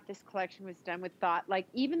 everything about this collection was done with thought. Like,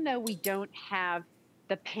 even though we don't have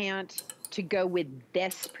the pant to go with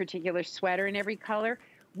this particular sweater in every color,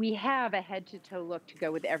 we have a head to toe look to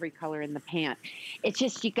go with every color in the pant. It's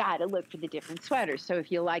just, you got to look for the different sweaters. So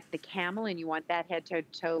if you like the camel and you want that head to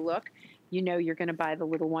toe look, you know you're going to buy the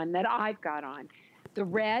little one that I've got on. The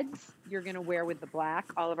reds, you're going to wear with the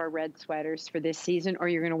black, all of our red sweaters for this season, or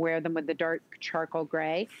you're going to wear them with the dark charcoal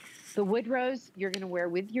gray. The wood rose, you're going to wear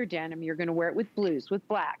with your denim. You're going to wear it with blues, with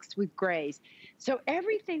blacks, with grays. So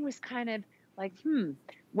everything was kind of like,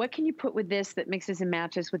 what can you put with this that mixes and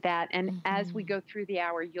matches with that? And as we go through the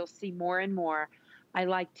hour, you'll see more and more. I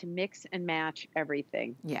like to mix and match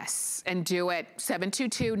everything. Yes, and do it.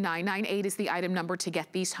 722-998 is the item number to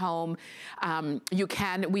get these home. You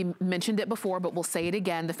can, we mentioned it before, but we'll say it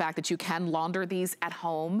again, the fact that you can launder these at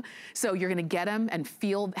home. So you're gonna get them and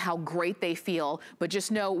feel how great they feel, but just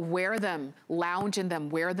know, wear them, lounge in them,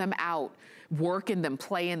 wear them out, work in them,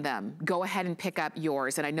 play in them. Go ahead and pick up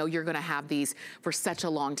yours. And I know you're gonna have these for such a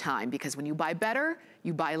long time, because when you buy better,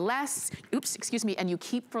 you buy less, and you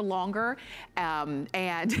keep for longer, and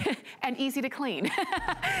easy to clean.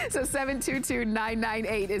 So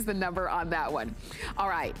 722-998 is the number on that one. All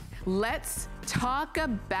right, let's talk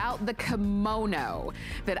about the kimono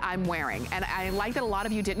that I'm wearing. And I like that a lot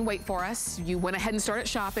of you didn't wait for us. You went ahead and started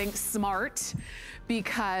shopping. Smart,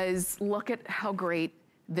 because look at how great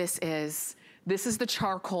this is. This is the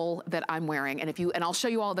charcoal that I'm wearing. And I'll show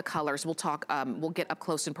you all the colors. We'll talk, we'll get up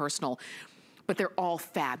close and personal. But they're all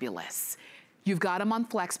fabulous. You've got them on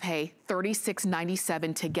FlexPay,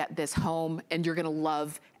 $36.97 to get this home, and you're gonna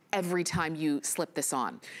love every time you slip this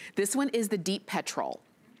on. This one is the Deep Petrol.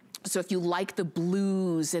 So if you like the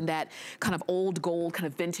blues and that kind of old gold, kind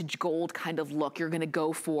of vintage gold kind of look, you're gonna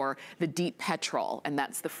go for the Deep Petrol, and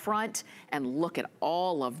that's the front, and look at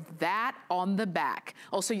all of that on the back.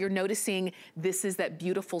 Also, you're noticing this is that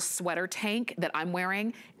beautiful sweater tank that I'm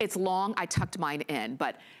wearing. It's long, I tucked mine in,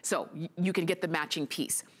 but so you can get the matching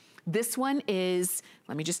piece. This one is,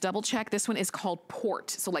 let me just double check, this one is called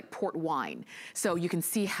Port, so like port wine. So you can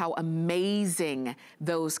see how amazing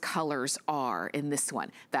those colors are in this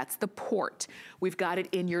one. That's the Port. We've got it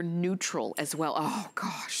in your neutral as well. Oh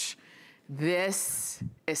gosh, this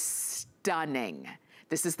is stunning.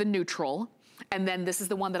 This is the neutral. And then this is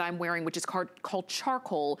the one that I'm wearing, which is called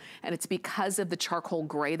Charcoal, and it's because of the charcoal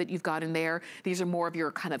gray that you've got in there. These are more of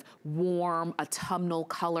your kind of warm autumnal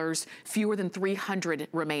colors, fewer than 300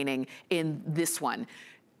 remaining in this one.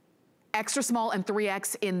 Extra small and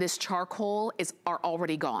 3X in this charcoal are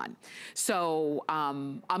already gone. So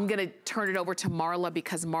I'm gonna turn it over to Marla,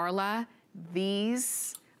 because Marla,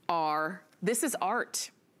 this is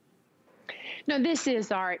art. No, this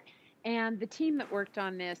is art. And the team that worked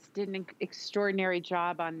on this did an extraordinary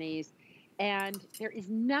job on these. And there is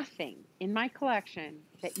nothing in my collection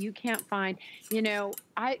that you can't find. You know,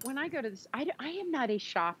 when I go to this, I am not a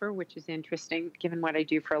shopper, which is interesting given what I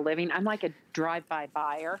do for a living. I'm like a drive-by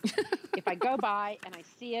buyer. If I go by and I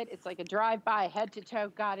see it, it's like a drive-by, head to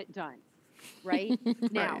toe, got it done. Right?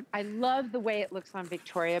 Now, Right. I love the way it looks on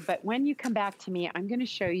Victoria, but when you come back to me, I'm going to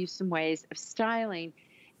show you some ways of styling,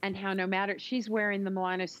 and how no matter, she's wearing the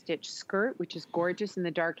Milano Stitch skirt, which is gorgeous in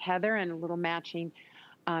the dark heather, and a little matching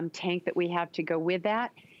tank that we have to go with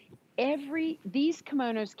that. These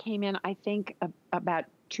kimonos came in, I think, about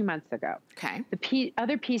 2 months ago. Okay. The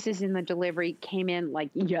other pieces in the delivery came in like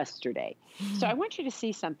yesterday. So I want you to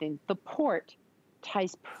see something. The Port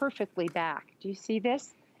ties perfectly back. Do you see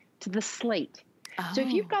this? To the slate. Oh. So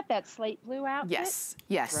if you've got that slate blue outfit, yes,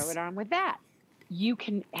 throw it on with that. You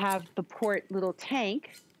can have the Port little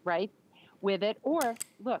tank, right, with it. Or,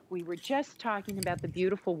 look, we were just talking about the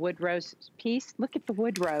beautiful wood rose piece. Look at the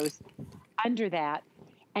wood rose under that.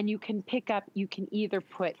 And you can you can either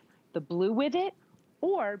put the blue with it,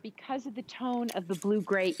 or because of the tone of the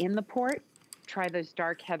blue-gray in the Port, try those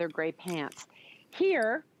dark heather gray pants.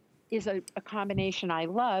 Here is a combination I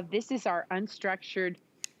love. This is our unstructured,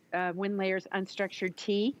 Win Layers unstructured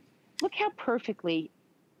tee. Look how perfectly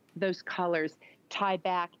those colors tie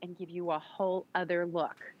back and give you a whole other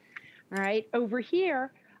look. All right, over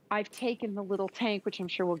here, I've taken the little tank, which I'm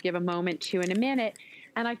sure we'll give a moment to in a minute,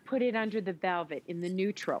 and I've put it under the velvet in the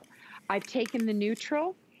neutral. I've taken the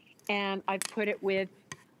neutral and I've put it with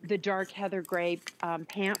the dark heather gray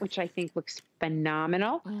pant, which I think looks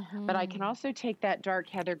phenomenal. But I can also take that dark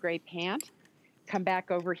heather gray pant, come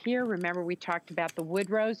back over here. Remember, we talked about the wood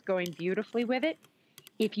rose going beautifully with it.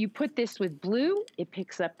 If you put this with blue, it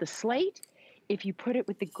picks up the slate. If you put it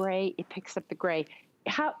with the gray, it picks up the gray.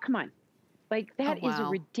 Come on. Like, that is a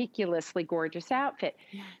ridiculously gorgeous outfit.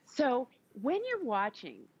 Yes. So when you're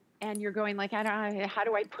watching and you're going like, how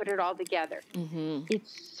do I put it all together?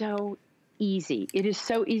 It's so easy. It is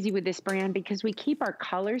so easy with this brand because we keep our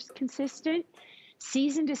colors consistent.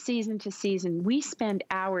 season to season to season, we spend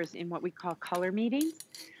hours in what we call color meetings.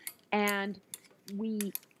 And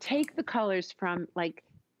we take the colors from like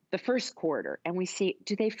the first quarter and we see,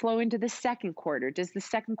 do they flow into the second quarter? Does the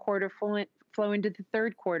second quarter flow into the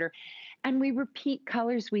third quarter? And we repeat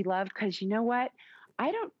colors we love, because you know what?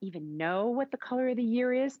 I don't even know what the color of the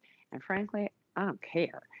year is. And frankly, I don't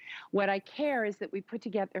care. What I care is that we put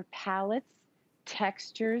together palettes,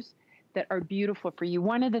 textures that are beautiful for you.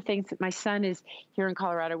 One of the things that my son is here in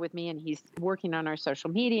Colorado with me, and he's working on our social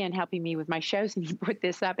media and helping me with my shows, and he put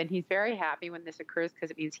this up, and he's very happy when this occurs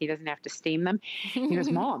because it means he doesn't have to steam them. He goes,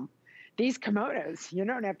 Mom, these kimonos, you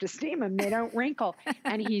don't have to steam them. They don't wrinkle.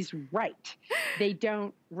 And he's right. They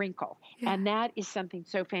don't wrinkle. Yeah. And that is something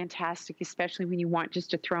so fantastic, especially when you want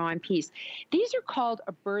just to throw on piece. These are called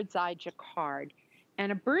a bird's eye jacquard.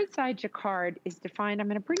 And a bird's eye jacquard is defined. I'm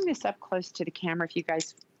going to bring this up close to the camera if you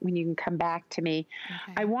guys, when you can come back to me.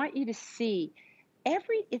 Okay. I want you to see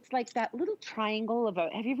it's like that little triangle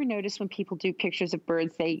have you ever noticed when people do pictures of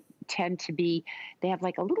birds, they have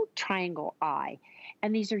like a little triangle eye.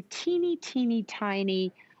 And these are teeny, teeny,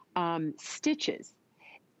 tiny stitches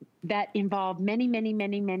that involve many, many,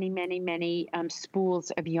 many, many, many, many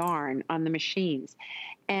spools of yarn on the machines.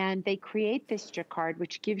 And they create this jacquard,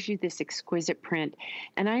 which gives you this exquisite print.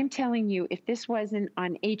 And I'm telling you, if this wasn't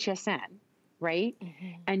on HSN, right? Mm-hmm.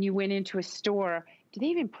 And you went into a store, do they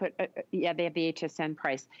even put, yeah, they have the HSN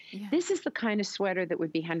price. Yeah. This is the kind of sweater that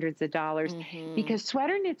would be hundreds of dollars, mm-hmm. because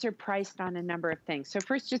sweater knits are priced on a number of things. So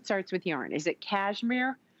first it starts with yarn. Is it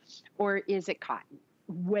cashmere or is it cotton?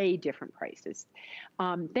 Way different prices.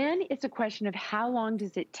 Then it's a question of how long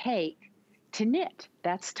does it take to knit?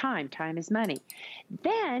 That's time. Time is money.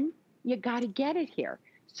 Then you got to get it here.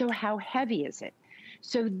 So how heavy is it?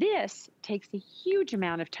 So this takes a huge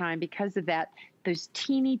amount of time because of that, those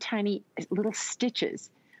teeny tiny little stitches,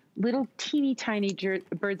 little teeny tiny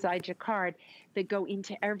bird's eye jacquard that go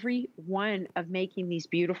into every one of making these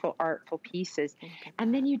beautiful artful pieces.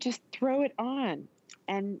 And then you just throw it on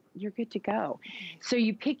and you're good to go. So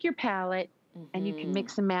you pick your palette, mm-hmm. and you can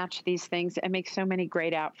mix and match these things and make so many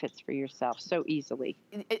great outfits for yourself so easily.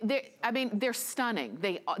 They're stunning.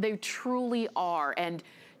 They truly are. And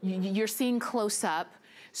you're seeing close up.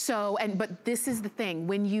 But this is the thing,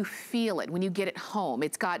 when you feel it, when you get it home,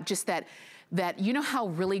 it's got just that, you know how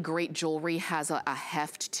really great jewelry has a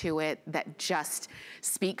heft to it that just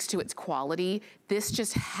speaks to its quality? This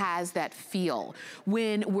just has that feel.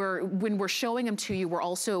 When we're showing them to you, we're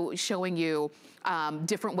also showing you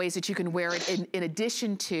different ways that you can wear it in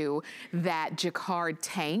addition to that jacquard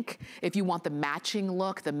tank. If you want the matching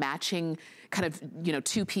look, the matching kind of,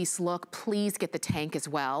 two-piece look, please get the tank as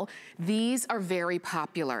well. These are very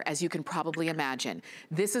popular, as you can probably imagine.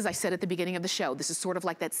 This is, I said at the beginning of the show, this is sort of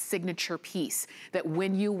like that signature piece that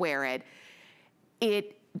when you wear it,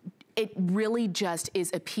 it really just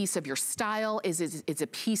is a piece of your style, it's a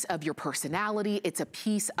piece of your personality, it's a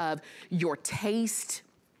piece of your taste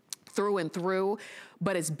through and through.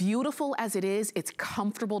 But as beautiful as it is, it's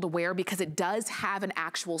comfortable to wear because it does have an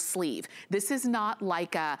actual sleeve. This is not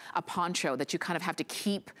like a poncho that you kind of have to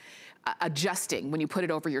keep adjusting when you put it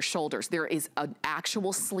over your shoulders. There is an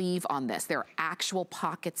actual sleeve on this. There are actual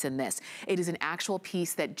pockets in this. It is an actual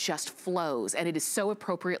piece that just flows, and it is so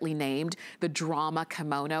appropriately named the drama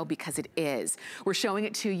kimono because it is. We're showing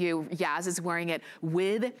it to you. Yaz is wearing it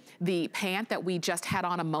with the pant that we just had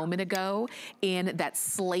on a moment ago in that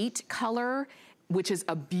slate color, which is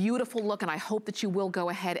a beautiful look, and I hope that you will go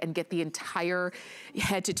ahead and get the entire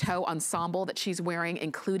head-to-toe ensemble that she's wearing,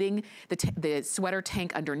 including the sweater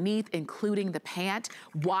tank underneath, including the pant,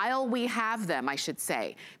 while we have them, I should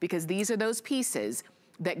say, because these are those pieces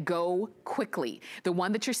that go quickly. The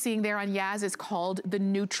one that you're seeing there on Yaz is called the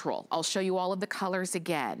neutral. I'll show you all of the colors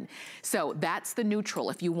again. So that's the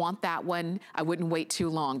neutral. If you want that one, I wouldn't wait too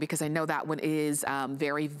long because I know that one is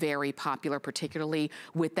very, very popular, particularly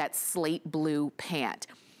with that slate blue pant.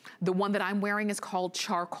 The one that I'm wearing is called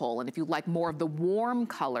charcoal, and if you like more of the warm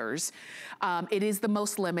colors, it is the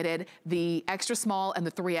most limited. The extra small and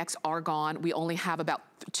the 3X are gone. We only have about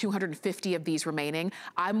 250 of these remaining.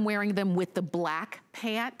 I'm wearing them with the black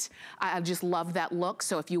pant. I just love that look,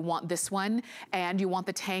 so if you want this one and you want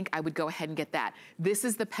the tank, I would go ahead and get that. This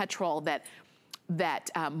is the petrol that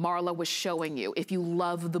Marla was showing you. If you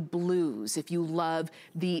love the blues, if you love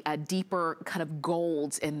the deeper kind of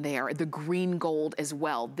golds in there, the green gold as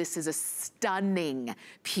well, this is a stunning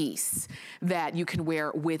piece that you can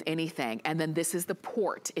wear with anything. And then this is the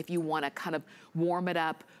port if you want to kind of warm it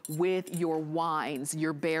up with your wines,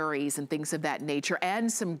 your berries and things of that nature,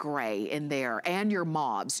 and some gray in there, and your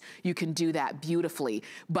mauves. You can do that beautifully.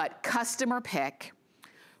 But customer pick,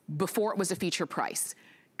 before it was a feature price.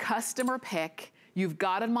 Customer pick. You've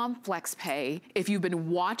got them on FlexPay. If you've been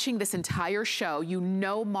watching this entire show, you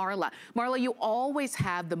know Marla. Marla, you always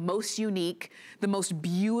have the most unique, the most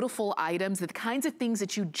beautiful items, the kinds of things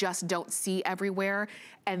that you just don't see everywhere.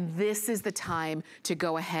 And this is the time to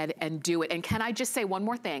go ahead and do it. And can I just say one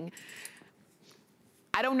more thing?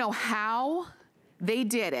 I don't know how they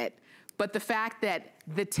did it, but the fact that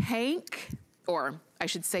the tank, or I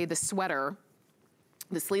should say the sweater,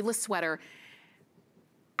 the sleeveless sweater,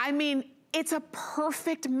 I mean, it's a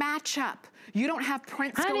perfect matchup. You don't have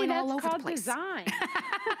prints going all over the place. Design.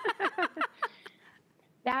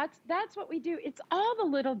 That's what we do. It's all the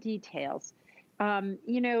little details.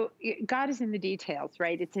 You know, God is in the details,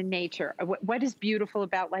 right? It's in nature. What is beautiful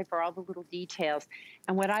about life are all the little details.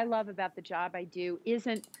 And what I love about the job I do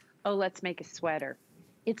isn't, oh, let's make a sweater.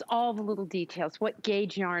 It's all the little details. What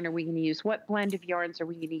gauge yarn are we going to use? What blend of yarns are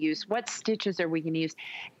we going to use? What stitches are we going to use?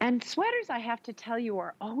 And sweaters, I have to tell you,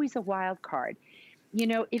 are always a wild card. You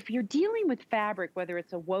know, if you're dealing with fabric, whether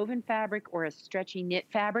it's a woven fabric or a stretchy knit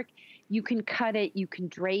fabric, you can cut it, you can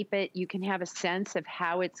drape it, you can have a sense of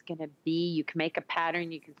how it's going to be. You can make a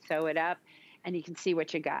pattern, you can sew it up, and you can see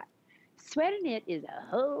what you got. Sweater knit is a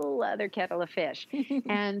whole other kettle of fish.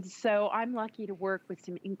 And so I'm lucky to work with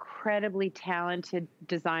some incredibly talented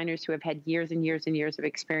designers who have had years and years and years of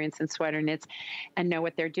experience in sweater knits and know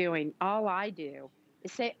what they're doing. All I do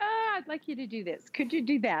is say, oh, I'd like you to do this. Could you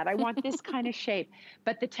do that? I want this kind of shape.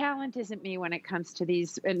 But the talent isn't me when it comes to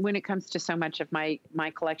these, and when it comes to so much of my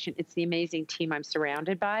collection, it's the amazing team I'm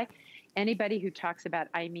surrounded by. Anybody who talks about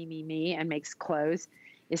I, me, and makes clothes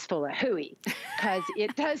is full of hooey, because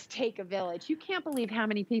it does take a village. You can't believe how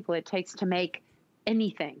many people it takes to make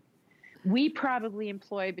anything. We probably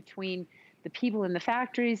employ, between the people in the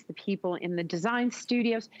factories, the people in the design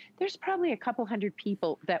studios, there's probably a couple hundred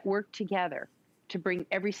people that work together to bring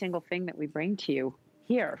every single thing that we bring to you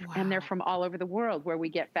here. Wow. And they're from all over the world, where we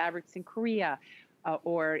get fabrics in Korea,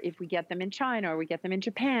 or if we get them in China, or we get them in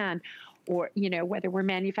Japan, or, you know, whether we're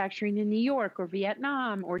manufacturing in New York or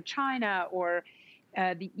Vietnam or China, or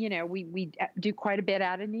you know, we do quite a bit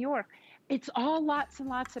out in New York. It's all lots and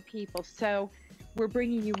lots of people. So we're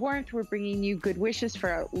bringing you warmth. We're bringing you good wishes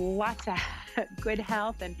for lots of good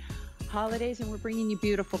health and holidays. And we're bringing you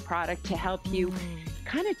beautiful product to help you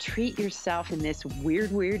kind of treat yourself in this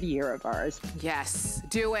weird, weird year of ours. Yes,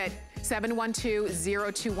 do it.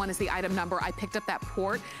 712021 is the item number. I picked up that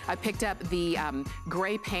port. I picked up the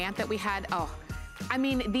gray pant that we had. Oh, I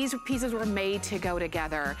mean, these pieces were made to go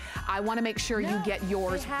together. I want to make sure you get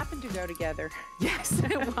yours. They happen to go together. Yes,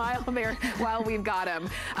 while we've got them.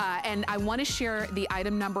 And I want to share the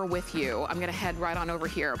item number with you. I'm going to head right on over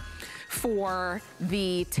here for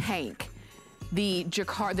the tank. The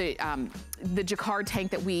jacquard, the jacquard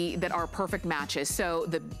tank that are perfect matches. So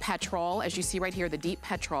the petrol, as you see right here, the deep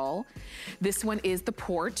petrol. This one is the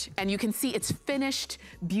port, and you can see it's finished,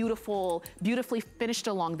 beautifully finished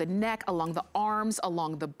along the neck, along the arms,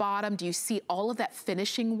 along the bottom. Do you see all of that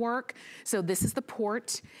finishing work? So this is the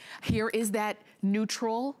port. Here is that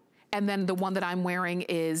neutral. And then the one that I'm wearing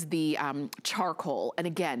is the charcoal. And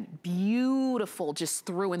again, beautiful just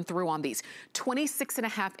through and through on these.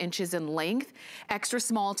 26.5 inches in length, extra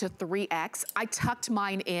small to 3X. I tucked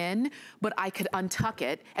mine in, but I could untuck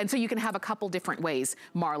it. And so you can have a couple different ways,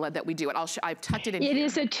 Marla, that we do it. I've tucked it in here.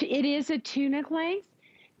 It is a tunic length.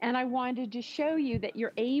 And I wanted to show you that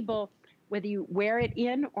you're able, whether you wear it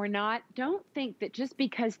in or not, don't think that just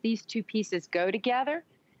because these two pieces go together,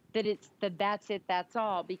 that's it, that's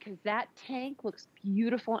all, because that tank looks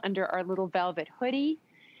beautiful under our little velvet hoodie.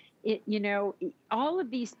 It, you know, all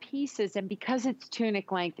of these pieces, and because it's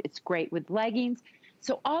tunic length, it's great with leggings.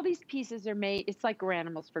 So all these pieces are made, it's like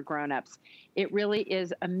Garanimals for grown-ups. It really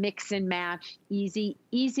is a mix and match, easy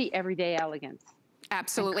everyday elegance.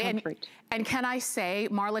 Absolutely. And can I say,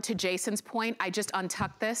 Marla, to Jason's point, I just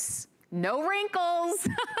untucked this. No wrinkles.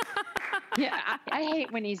 Yeah, I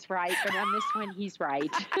hate when he's right, but on this one, he's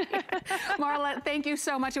right. Marla, thank you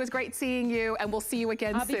so much. It was great seeing you, and we'll see you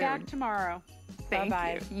again soon. I'll be back tomorrow. Thank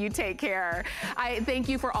you. You take care. I thank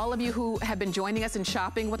you for all of you who have been joining us and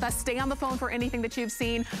shopping with us. Stay on the phone for anything that you've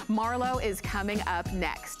seen. Marlo is coming up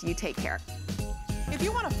next. You take care. If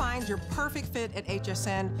you want to find your perfect fit at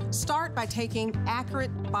HSN, start by taking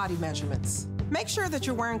accurate body measurements. Make sure that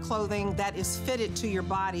you're wearing clothing that is fitted to your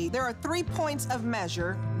body. There are 3 points of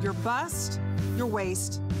measure: your bust, your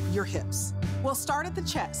waist, your hips. We'll start at the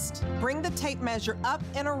chest. Bring the tape measure up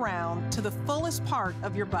and around to the fullest part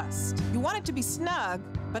of your bust. You want it to be snug,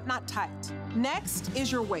 but not tight. Next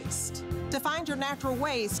is your waist. To find your natural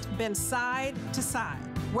waist, bend side to side.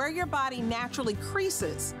 Where your body naturally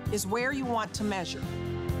creases is where you want to measure.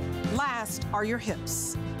 Last are your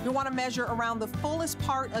hips. You'll want to measure around the fullest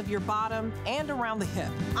part of your bottom and around the hip.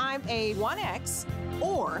 I'm a 1X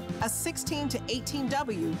or a 16 to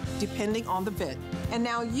 18W, depending on the fit. And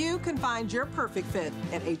now you can find your perfect fit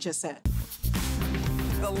at HSN.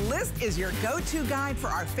 The list is your go-to guide for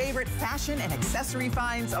our favorite fashion and accessory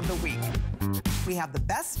finds of the week. We have the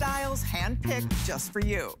best styles handpicked just for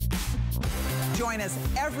you. Join us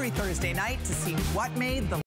every Thursday night to see what made the